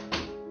manifest.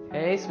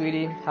 Hey,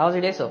 sweetie. How was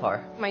your day so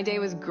far? My day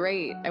was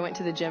great. I went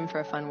to the gym for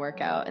a fun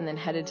workout and then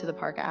headed to the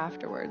park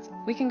afterwards.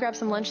 We can grab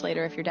some lunch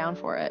later if you're down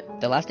for it.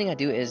 The last thing I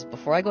do is,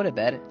 before I go to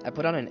bed, I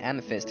put on an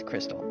amethyst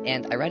crystal,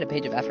 and I write a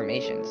page of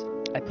affirmations.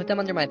 I put them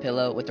under my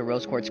pillow with the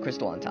rose quartz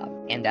crystal on top.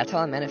 And that's how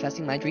I'm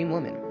manifesting my dream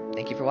woman.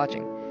 Thank you for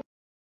watching.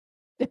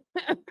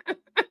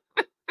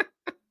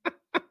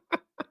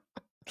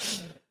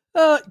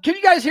 Can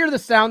you guys hear the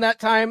sound that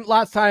time?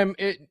 Last time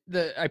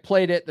I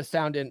played it, the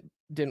sound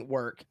didn't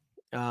work.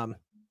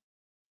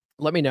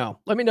 Let me know.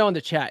 Let me know in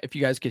the chat if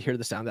you guys could hear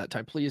the sound that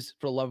time. Please,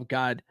 for the love of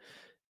God,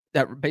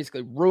 that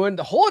basically ruined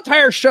the whole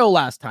entire show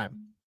last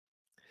time.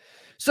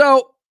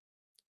 So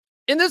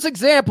in this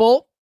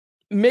example,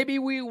 maybe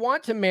we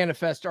want to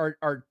manifest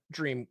our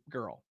dream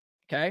girl.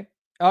 Okay.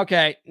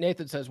 Okay,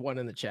 Nathan says 1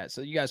 in the chat,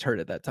 so you guys heard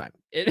it that time.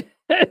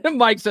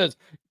 Mike says,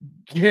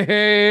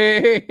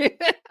 gay.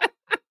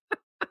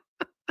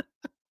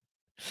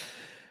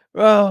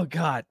 Oh,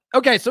 God.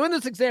 Okay, so in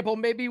this example,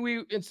 maybe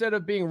we, instead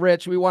of being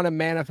rich, we want to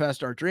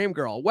manifest our dream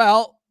girl.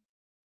 Well,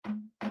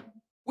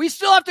 we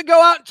still have to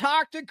go out and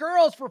talk to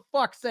girls, for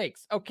fuck's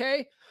sakes,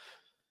 okay?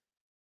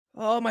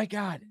 Oh, my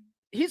God.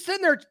 He's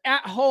sitting there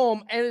at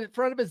home and in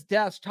front of his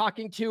desk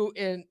talking to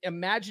an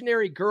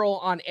imaginary girl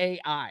on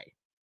AI.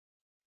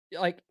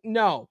 Like,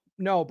 no,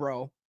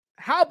 bro.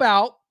 How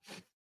about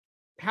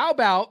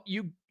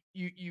you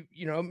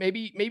know,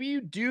 maybe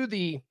you do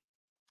the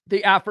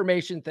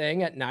affirmation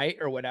thing at night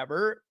or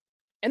whatever,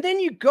 and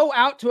then you go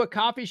out to a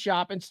coffee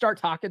shop and start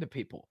talking to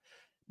people.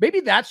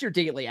 Maybe that's your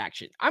daily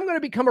action. I'm going to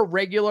become a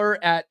regular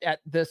at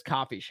this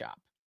coffee shop,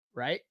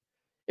 right?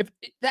 If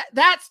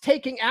that's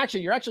taking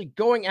action, you're actually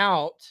going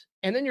out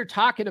and then you're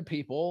talking to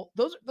people.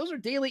 Those are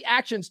daily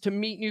actions to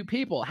meet new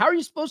people. How are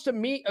you supposed to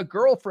meet a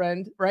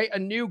girlfriend, right? A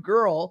new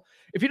girl,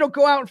 if you don't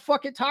go out and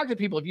fucking talk to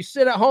people? If you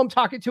sit at home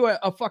talking to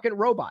a fucking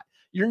robot,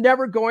 you're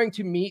never going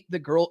to meet the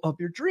girl of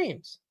your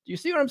dreams. Do you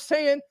see what I'm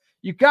saying?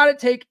 You got to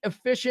take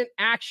efficient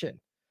action.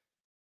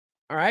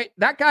 All right.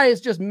 That guy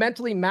is just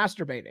mentally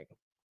masturbating.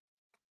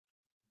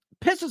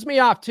 Pisses me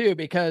off too,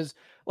 because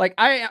like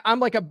I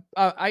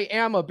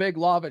am a big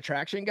law of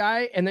attraction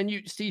guy. And then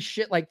you see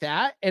shit like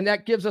that, and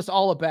that gives us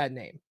all a bad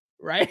name,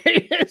 right?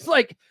 It's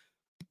like,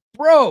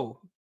 bro,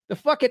 the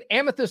fucking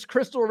amethyst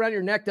crystal around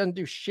your neck doesn't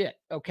do shit.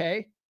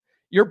 Okay.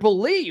 Your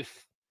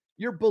belief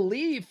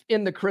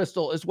in the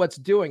crystal is what's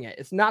doing it.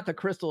 It's not the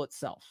crystal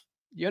itself.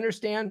 You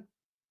understand?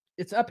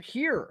 It's up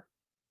here.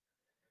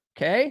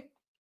 Okay.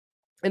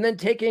 And then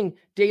taking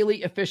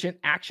daily efficient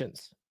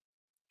actions.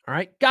 All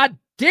right. God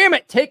damn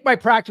it. Take my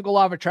practical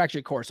law of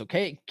attraction course.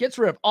 Okay. It gets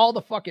rid of all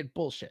the fucking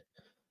bullshit.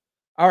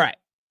 All right.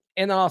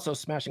 And then also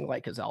smashing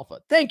like as alpha.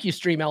 Thank you,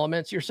 Stream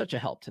Elements. You're such a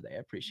help today. I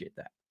appreciate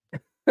that.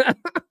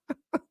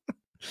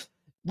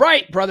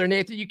 Right, brother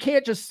Nathan. You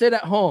can't just sit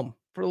at home,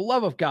 for the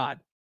love of God.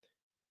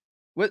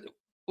 What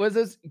was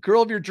this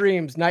girl of your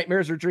dreams?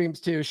 Nightmares or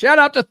dreams too. Shout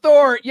out to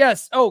Thor.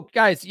 Yes. Oh,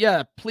 guys.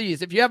 Yeah,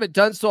 please. If you haven't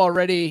done so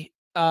already,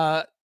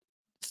 donate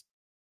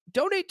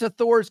to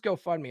Thor's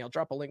GoFundMe. I'll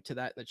drop a link to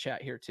that in the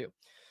chat here too.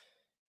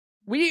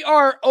 We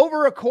are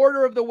over a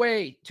quarter of the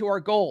way to our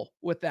goal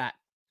with that.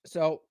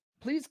 So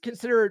please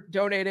consider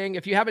donating.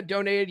 If you haven't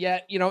donated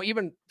yet, you know,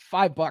 even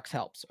 $5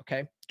 helps.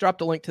 Okay. Drop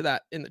the link to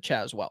that in the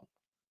chat as well.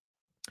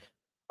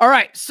 All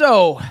right.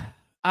 So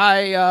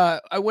I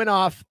went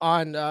off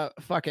on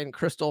fucking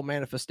crystal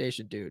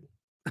manifestation, dude.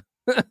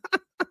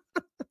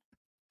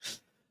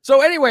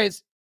 So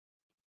anyways,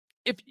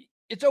 if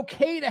it's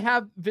okay to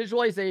have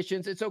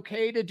visualizations, it's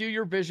okay to do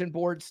your vision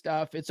board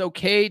stuff. It's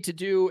okay to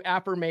do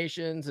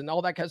affirmations and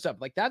all that kind of stuff.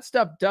 Like that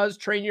stuff does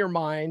train your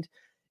mind.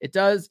 It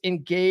does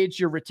engage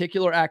your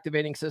reticular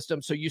activating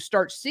system. So you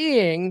start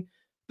seeing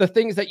the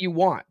things that you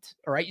want.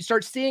 All right. You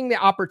start seeing the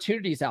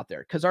opportunities out there,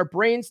 because our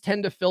brains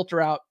tend to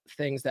filter out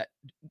things that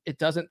it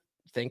doesn't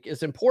think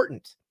is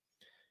important.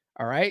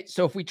 All right.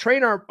 So if we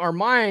train our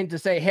mind to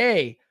say,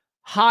 hey,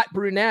 hot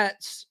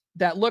brunettes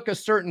that look a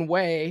certain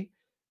way,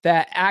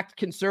 that act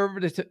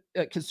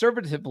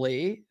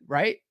conservatively,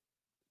 right?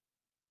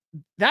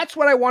 That's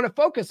what I want to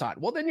focus on.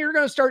 Well, then you're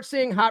going to start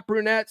seeing hot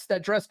brunettes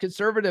that dress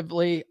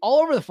conservatively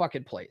all over the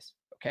fucking place.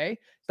 Okay.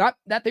 It's not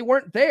that they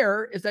weren't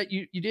there, is that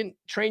you didn't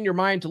train your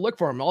mind to look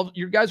for them. All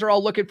you guys are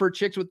all looking for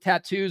chicks with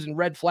tattoos and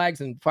red flags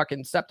and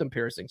fucking septum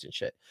piercings and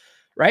shit.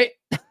 Right.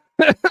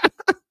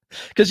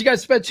 Because you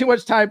guys spend too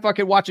much time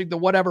fucking watching the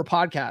whatever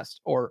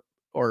podcast or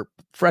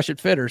Fresh and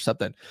Fit or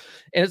something.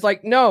 And it's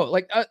like, no,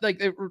 like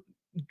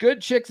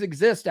good chicks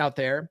exist out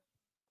there.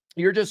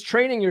 You're just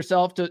training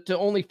yourself to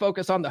only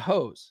focus on the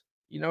hoes.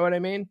 You know what I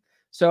mean?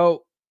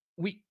 So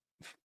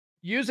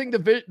using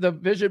the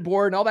vision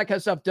board and all that kind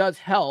of stuff does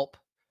help.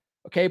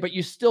 Okay. But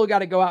you still got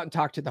to go out and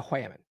talk to the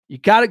whammon. You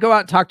got to go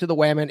out and talk to the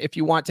whammon if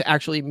you want to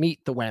actually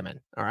meet the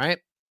whammon. All right.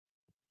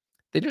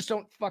 They just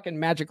don't fucking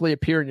magically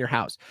appear in your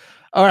house.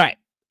 All right.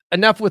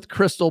 Enough with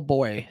Crystal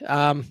Boy.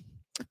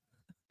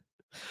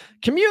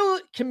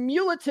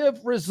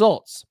 Cumulative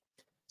results.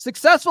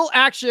 Successful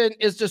action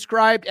is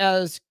described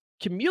as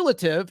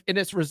cumulative in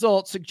its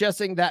results,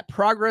 suggesting that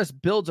progress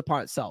builds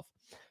upon itself.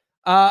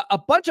 A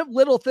bunch of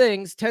little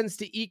things tends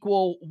to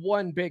equal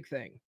one big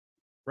thing,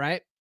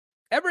 right?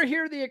 Ever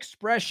hear the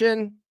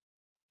expression,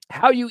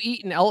 how you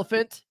eat an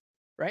elephant,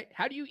 right?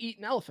 How do you eat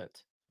an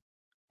elephant?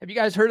 Have you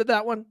guys heard of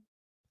that one?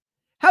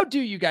 How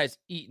do you guys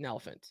eat an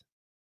elephant?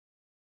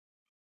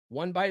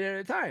 One bite at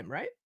a time,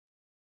 right?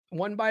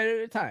 One bite at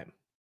a time.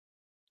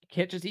 You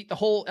can't just eat the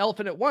whole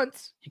elephant at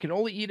once. You can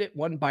only eat it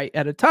one bite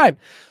at a time.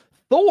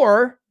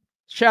 Thor,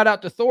 shout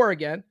out to Thor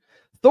again.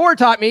 Thor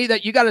taught me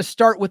that you got to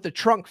start with the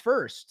trunk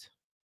first,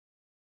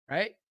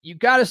 right? You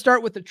got to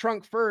start with the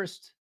trunk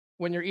first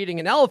when you're eating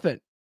an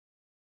elephant.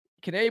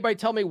 Can anybody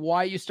tell me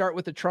why you start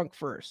with the trunk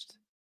first?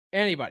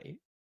 Anybody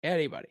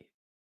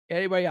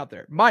out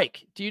there?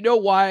 Mike, do you know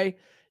why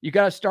you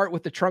got to start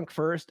with the trunk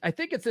first? I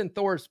think it's in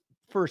Thor's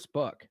first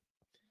book.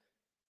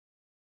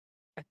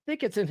 I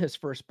think it's in his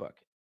first book.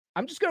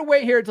 I'm just going to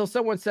wait here until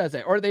someone says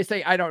it, or they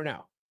say, I don't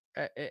know.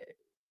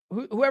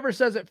 Whoever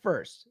says it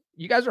first.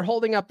 You guys are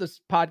holding up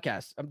this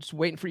podcast. I'm just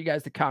waiting for you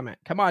guys to comment.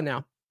 Come on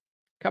now.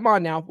 Come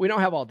on now. We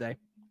don't have all day.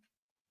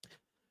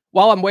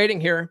 While I'm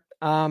waiting here.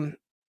 Because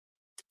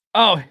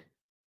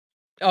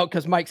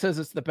Mike says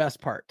it's the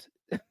best part.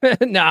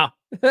 No.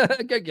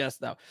 Good guess,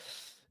 though.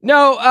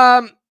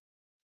 No,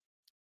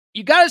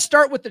 you got to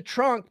start with the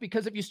trunk,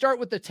 because if you start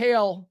with the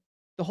tail,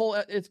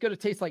 it's going to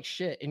taste like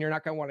shit and you're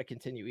not going to want to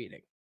continue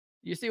eating.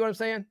 You see what I'm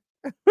saying?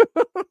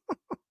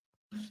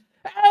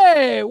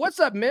 Hey, what's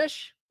up,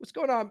 Mish? What's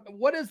going on?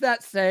 What does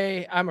that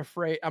say? I'm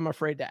afraid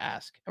to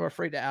ask. I'm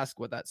afraid to ask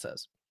what that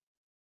says.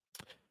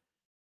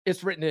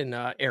 It's written in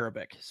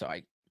Arabic, so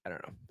I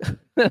don't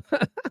know.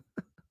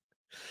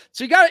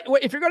 So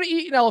if you're going to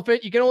eat an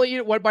elephant, you can only eat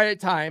it one bite at a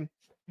time.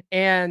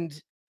 And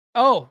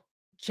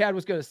Chad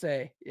was going to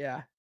say,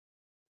 yeah.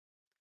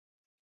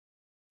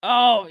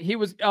 So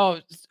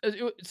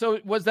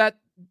was that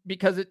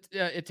because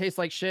it tastes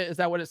like shit? Is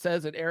that what it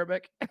says in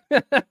Arabic?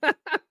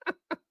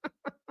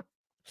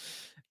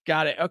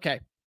 Got it. Okay.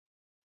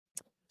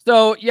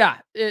 So yeah,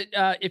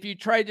 if you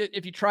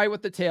try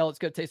with the tail, it's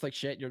going to taste like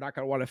shit. You're not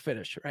going to want to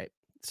finish, right?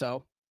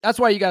 So that's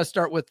why you got to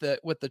start with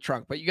the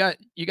trunk, but you got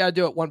to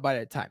do it one bite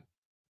at a time.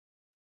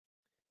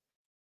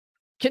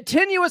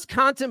 Continuous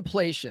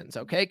contemplations,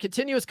 okay?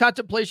 Continuous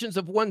contemplations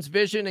of one's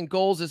vision and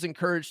goals is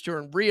encouraged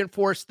to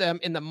reinforce them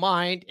in the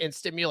mind and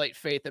stimulate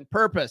faith and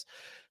purpose.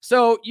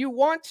 So you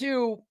want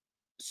to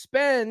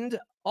spend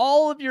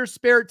all of your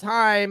spare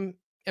time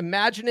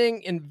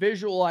imagining and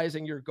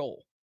visualizing your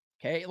goal,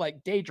 okay?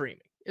 Like daydreaming.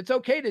 It's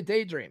okay to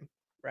daydream,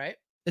 right?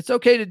 It's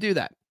okay to do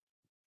that.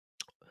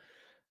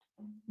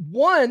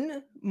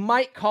 One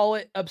might call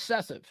it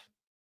obsessive.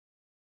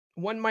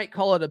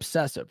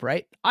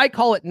 Right? I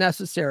call it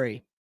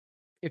necessary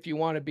if you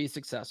want to be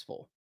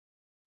successful.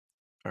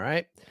 All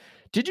right.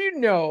 Did you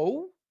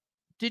know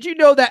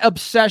that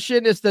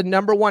obsession is the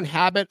number one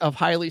habit of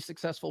highly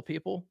successful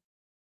people?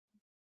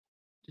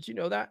 Did you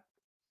know that?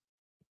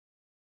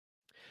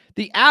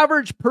 The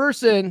average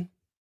person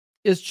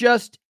is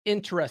just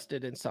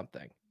interested in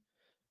something,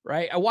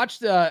 right? I watched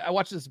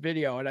this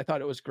video and I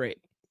thought it was great.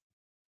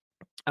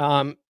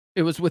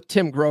 It was with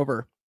Tim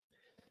Grover.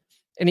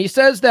 And he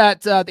says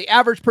that the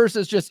average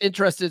person is just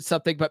interested in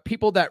something, but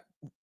people that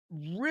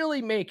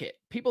really make it,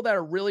 people that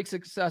are really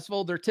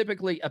successful, they're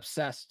typically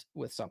obsessed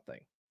with something.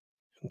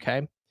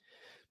 Okay.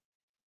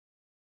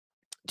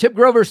 Tim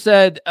Grover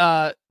said,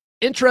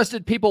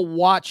 interested people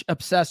watch,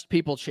 obsessed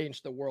people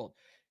change the world.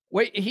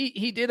 Wait,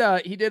 he did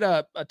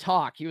a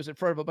talk. He was in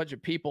front of a bunch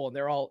of people and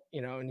they're all,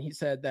 and he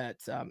said that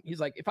he's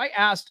like, if I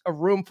asked a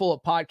room full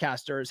of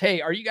podcasters,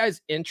 hey, are you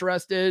guys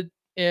interested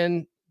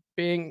in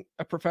being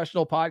a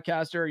professional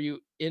podcaster? Are you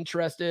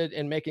interested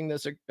in making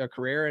this a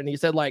career? And he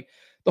said, like,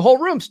 the whole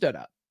room stood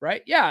up,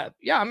 right? Yeah,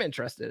 I'm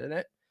interested in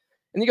it.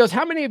 And he goes,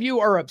 how many of you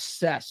are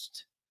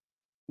obsessed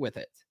with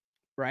it?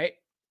 Right?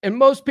 And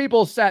most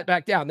people sat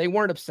back down. They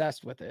weren't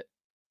obsessed with it,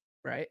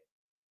 right?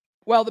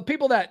 Well, the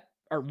people that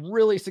are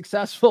really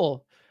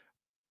successful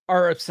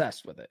are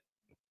obsessed with it.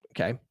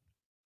 Okay.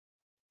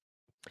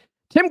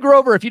 Tim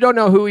Grover, if you don't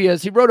know who he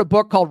is, he wrote a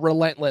book called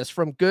Relentless: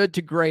 From Good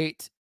to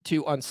Great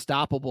to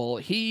Unstoppable.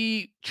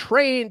 He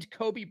trained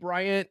Kobe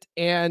Bryant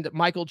and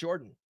Michael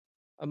Jordan,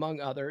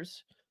 among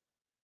others.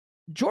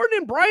 Jordan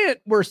and Bryant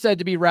were said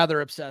to be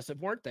rather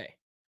obsessive, weren't they?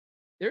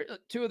 They're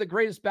two of the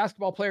greatest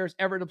basketball players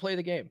ever to play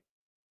the game,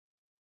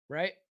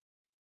 right?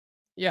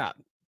 Yeah.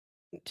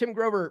 Tim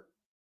Grover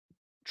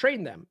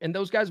trained them, and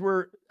those guys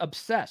were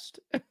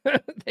obsessed.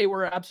 They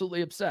were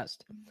absolutely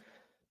obsessed.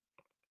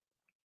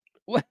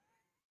 What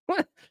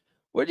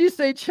did you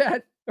say,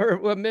 Chad?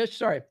 Or Mish?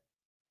 Sorry.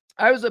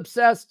 I was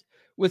obsessed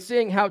with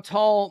seeing how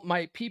tall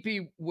my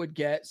pee-pee would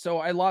get, so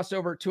I lost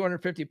over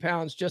 250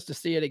 pounds just to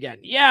see it again.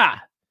 Yeah.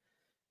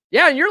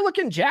 Yeah, and you're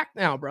looking jacked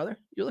now, brother.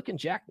 You're looking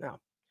jacked now.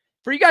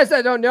 For you guys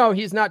that don't know,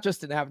 he's not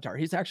just an avatar.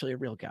 He's actually a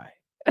real guy.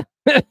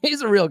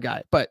 He's a real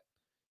guy, but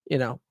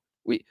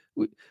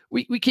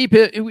we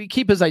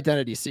keep his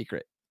identity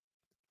secret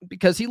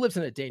because he lives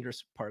in a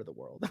dangerous part of the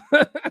world.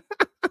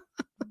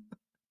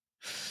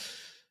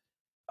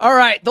 All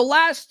right, the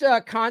last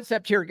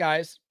concept here,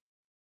 guys.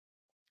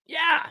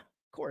 Yeah,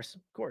 of course.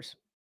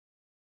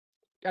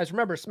 Guys,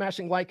 remember,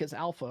 smashing like is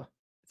alpha.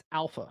 It's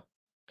alpha.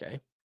 Okay.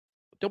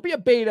 Don't be a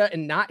beta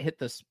and not hit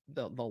the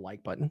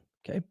like button.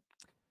 Okay.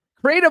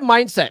 Creative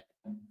mindset.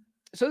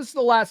 So this is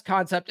the last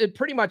concept in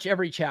pretty much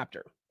every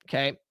chapter.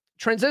 Okay.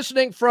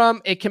 Transitioning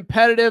from a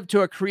competitive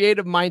to a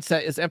creative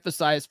mindset is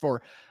emphasized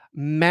for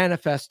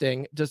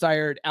manifesting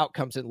desired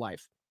outcomes in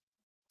life.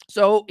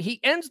 So he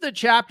ends the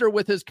chapter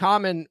with his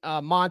common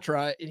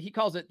mantra, and he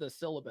calls it the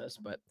syllabus,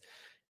 but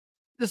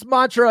this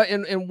mantra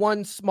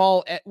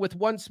with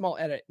one small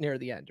edit near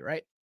the end,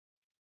 right?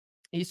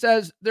 He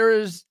says, there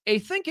is a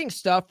thinking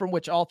stuff from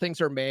which all things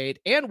are made,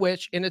 and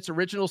which in its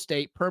original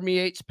state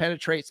permeates,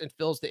 penetrates, and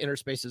fills the inner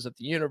spaces of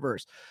the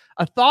universe.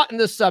 A thought in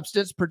this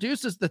substance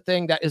produces the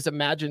thing that is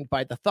imagined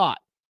by the thought.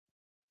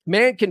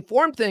 Man can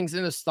form things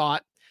in his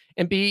thought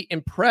and be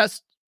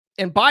impressed.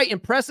 And by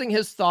impressing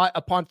his thought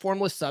upon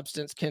formless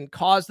substance can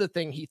cause the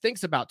thing he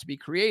thinks about to be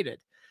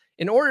created.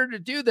 In order to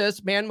do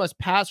this, man must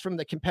pass from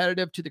the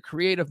competitive to the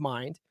creative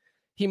mind.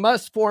 He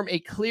must form a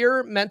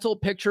clear mental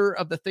picture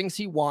of the things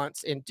he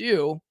wants and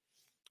do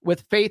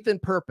with faith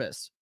and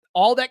purpose.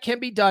 All that can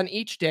be done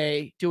each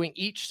day, doing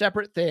each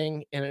separate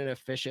thing in an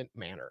efficient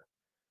manner,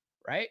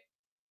 right?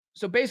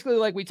 So basically,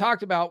 like we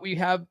talked about, we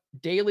have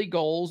daily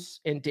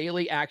goals and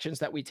daily actions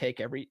that we take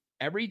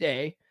every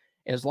day.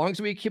 And as long as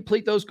we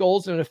complete those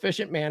goals in an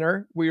efficient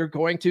manner, we are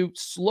going to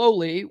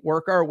slowly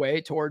work our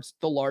way towards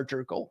the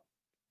larger goal.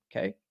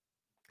 Okay.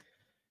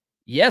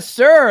 Yes,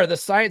 sir. The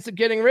Science of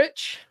Getting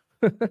Rich.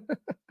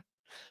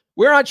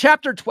 We're on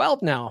chapter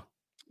 12 now.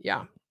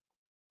 Yeah.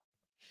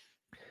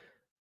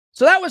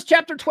 So that was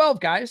chapter 12,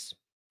 guys.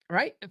 All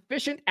right.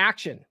 Efficient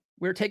action.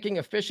 We're taking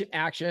efficient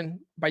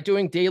action by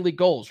doing daily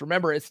goals.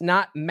 Remember, it's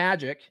not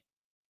magic.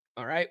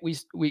 All right.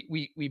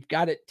 We've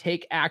got to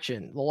take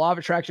action. The law of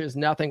attraction is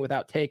nothing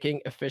without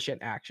taking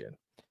efficient action.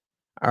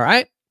 All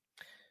right.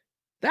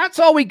 That's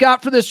all we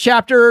got for this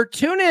chapter.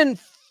 Tune in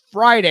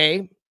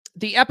Friday.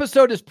 The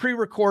episode is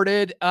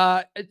pre-recorded.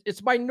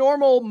 It's my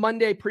normal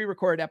Monday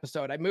pre-recorded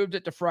episode. I moved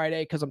it to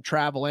Friday because I'm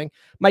traveling.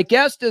 My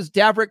guest is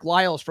Davrick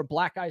Lyles from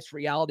Black Ice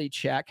Reality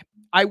Check.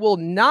 I will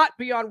not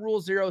be on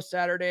Rule Zero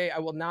Saturday. I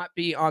will not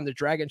be on the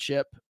Dragon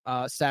Ship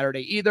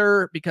Saturday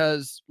either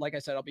because, like I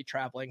said, I'll be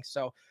traveling,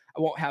 so I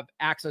won't have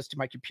access to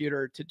my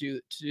computer to do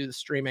the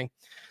streaming.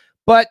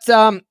 But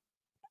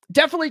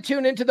definitely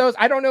tune into those.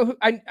 I don't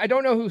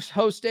know who's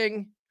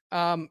hosting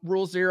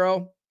Rule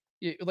Zero.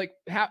 Like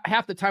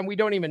half the time we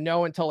don't even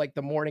know until like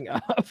the morning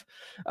of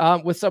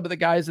with some of the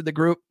guys in the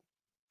group.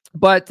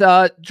 But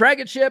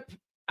Dragon Ship,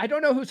 I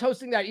don't know who's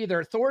hosting that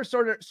either. Thor's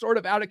sort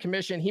of out of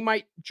commission. He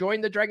might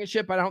join the Dragon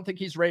Ship, but I don't think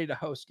he's ready to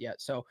host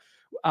yet. So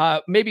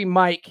maybe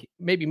Mike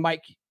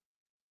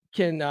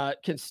can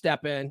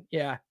step in.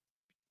 Yeah,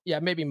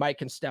 maybe Mike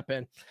can step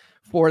in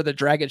for the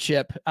Dragon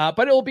Ship, but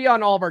it'll be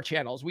on all of our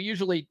channels. We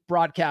usually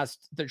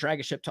broadcast the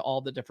Dragon Ship to all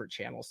the different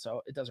channels,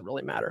 so it doesn't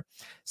really matter.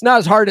 It's not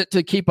as hard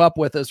to keep up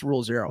with as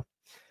Rule Zero.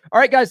 All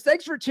right, guys,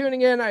 thanks for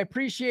tuning in. I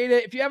appreciate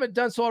it. If you haven't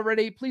done so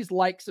already, please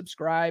like,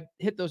 subscribe,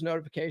 hit those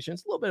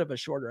notifications. A little bit of a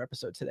shorter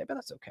episode today, but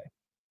that's okay.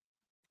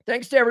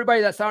 Thanks to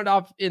everybody that sounded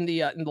off in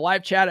the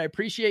live chat. I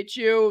appreciate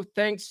you.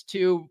 Thanks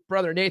to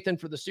Brother Nathan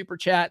for the super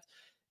chat.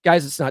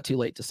 Guys, it's not too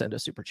late to send a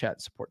super chat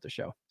and support the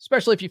show,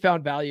 especially if you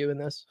found value in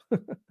this.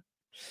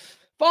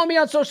 Follow me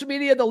on social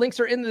media. The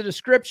links are in the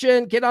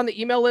description. Get on the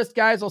email list,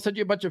 guys. I'll send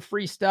you a bunch of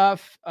free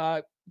stuff.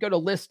 Go to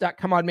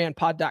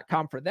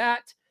list.comeonmanpod.com for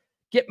that.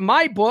 Get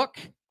my book,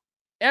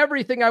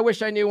 Everything I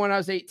Wish I Knew When I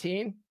Was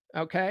 18.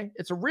 Okay.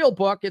 It's a real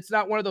book. It's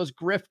not one of those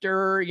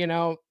grifter,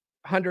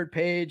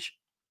 100-page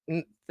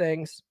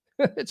things.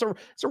 It's a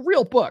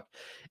real book.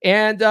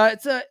 And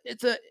it's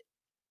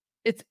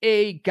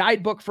a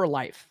guidebook for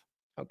life.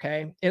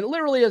 Okay. It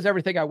literally is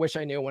everything I wish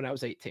I knew when I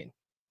was 18.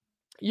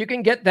 You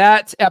can get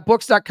that at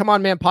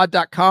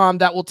books.comeonmanpod.com.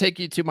 That will take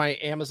you to my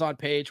Amazon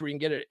page where you can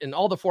get it in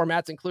all the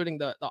formats, including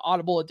the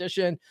Audible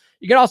edition.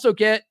 You can also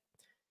get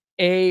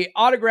a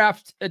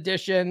autographed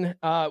edition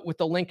with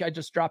the link I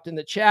just dropped in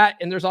the chat.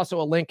 And there's also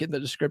a link in the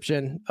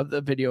description of the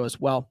video as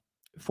well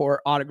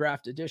for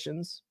autographed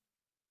editions.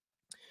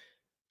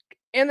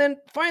 And then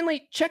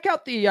finally, check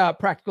out the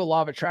Practical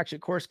Law of Attraction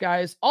course,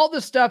 guys. All the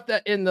stuff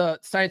that in the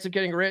Science of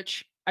Getting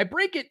Rich, I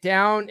break it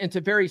down into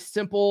very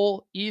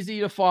simple, easy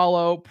to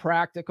follow,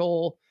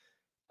 practical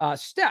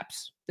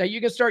steps that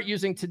you can start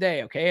using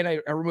today. Okay. And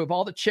I remove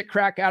all the chick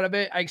crack out of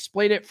it. I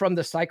explain it from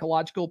the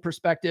psychological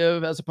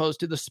perspective as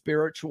opposed to the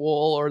spiritual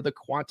or the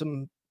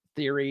quantum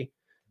theory.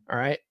 All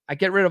right. I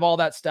get rid of all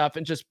that stuff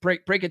and just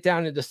break it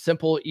down into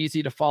simple,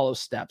 easy to follow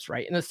steps.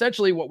 Right. And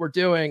essentially what we're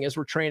doing is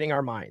we're training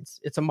our minds.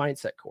 It's a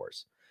mindset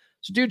course.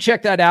 So do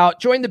check that out.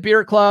 Join the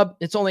Beer Club.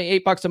 It's only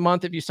 $8 a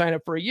month if you sign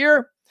up for a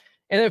year.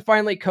 And then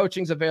finally,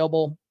 coaching's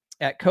available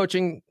at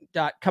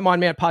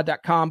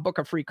coaching.comeonmanpod.com. Book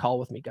a free call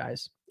with me,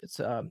 guys.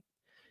 It's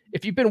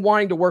if you've been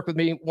wanting to work with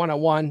me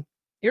one-on-one,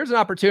 here's an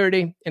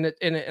opportunity, and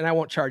I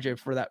won't charge you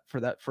for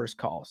that first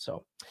call. So,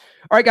 all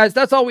right, guys,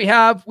 that's all we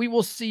have. We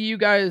will see you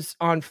guys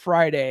on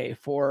Friday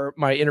for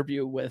my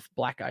interview with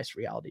Black Ice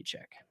Reality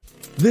Check.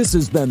 This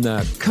has been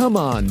the Come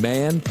On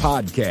Man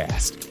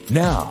podcast.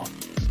 Now,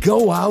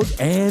 go out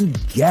and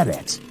get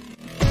it.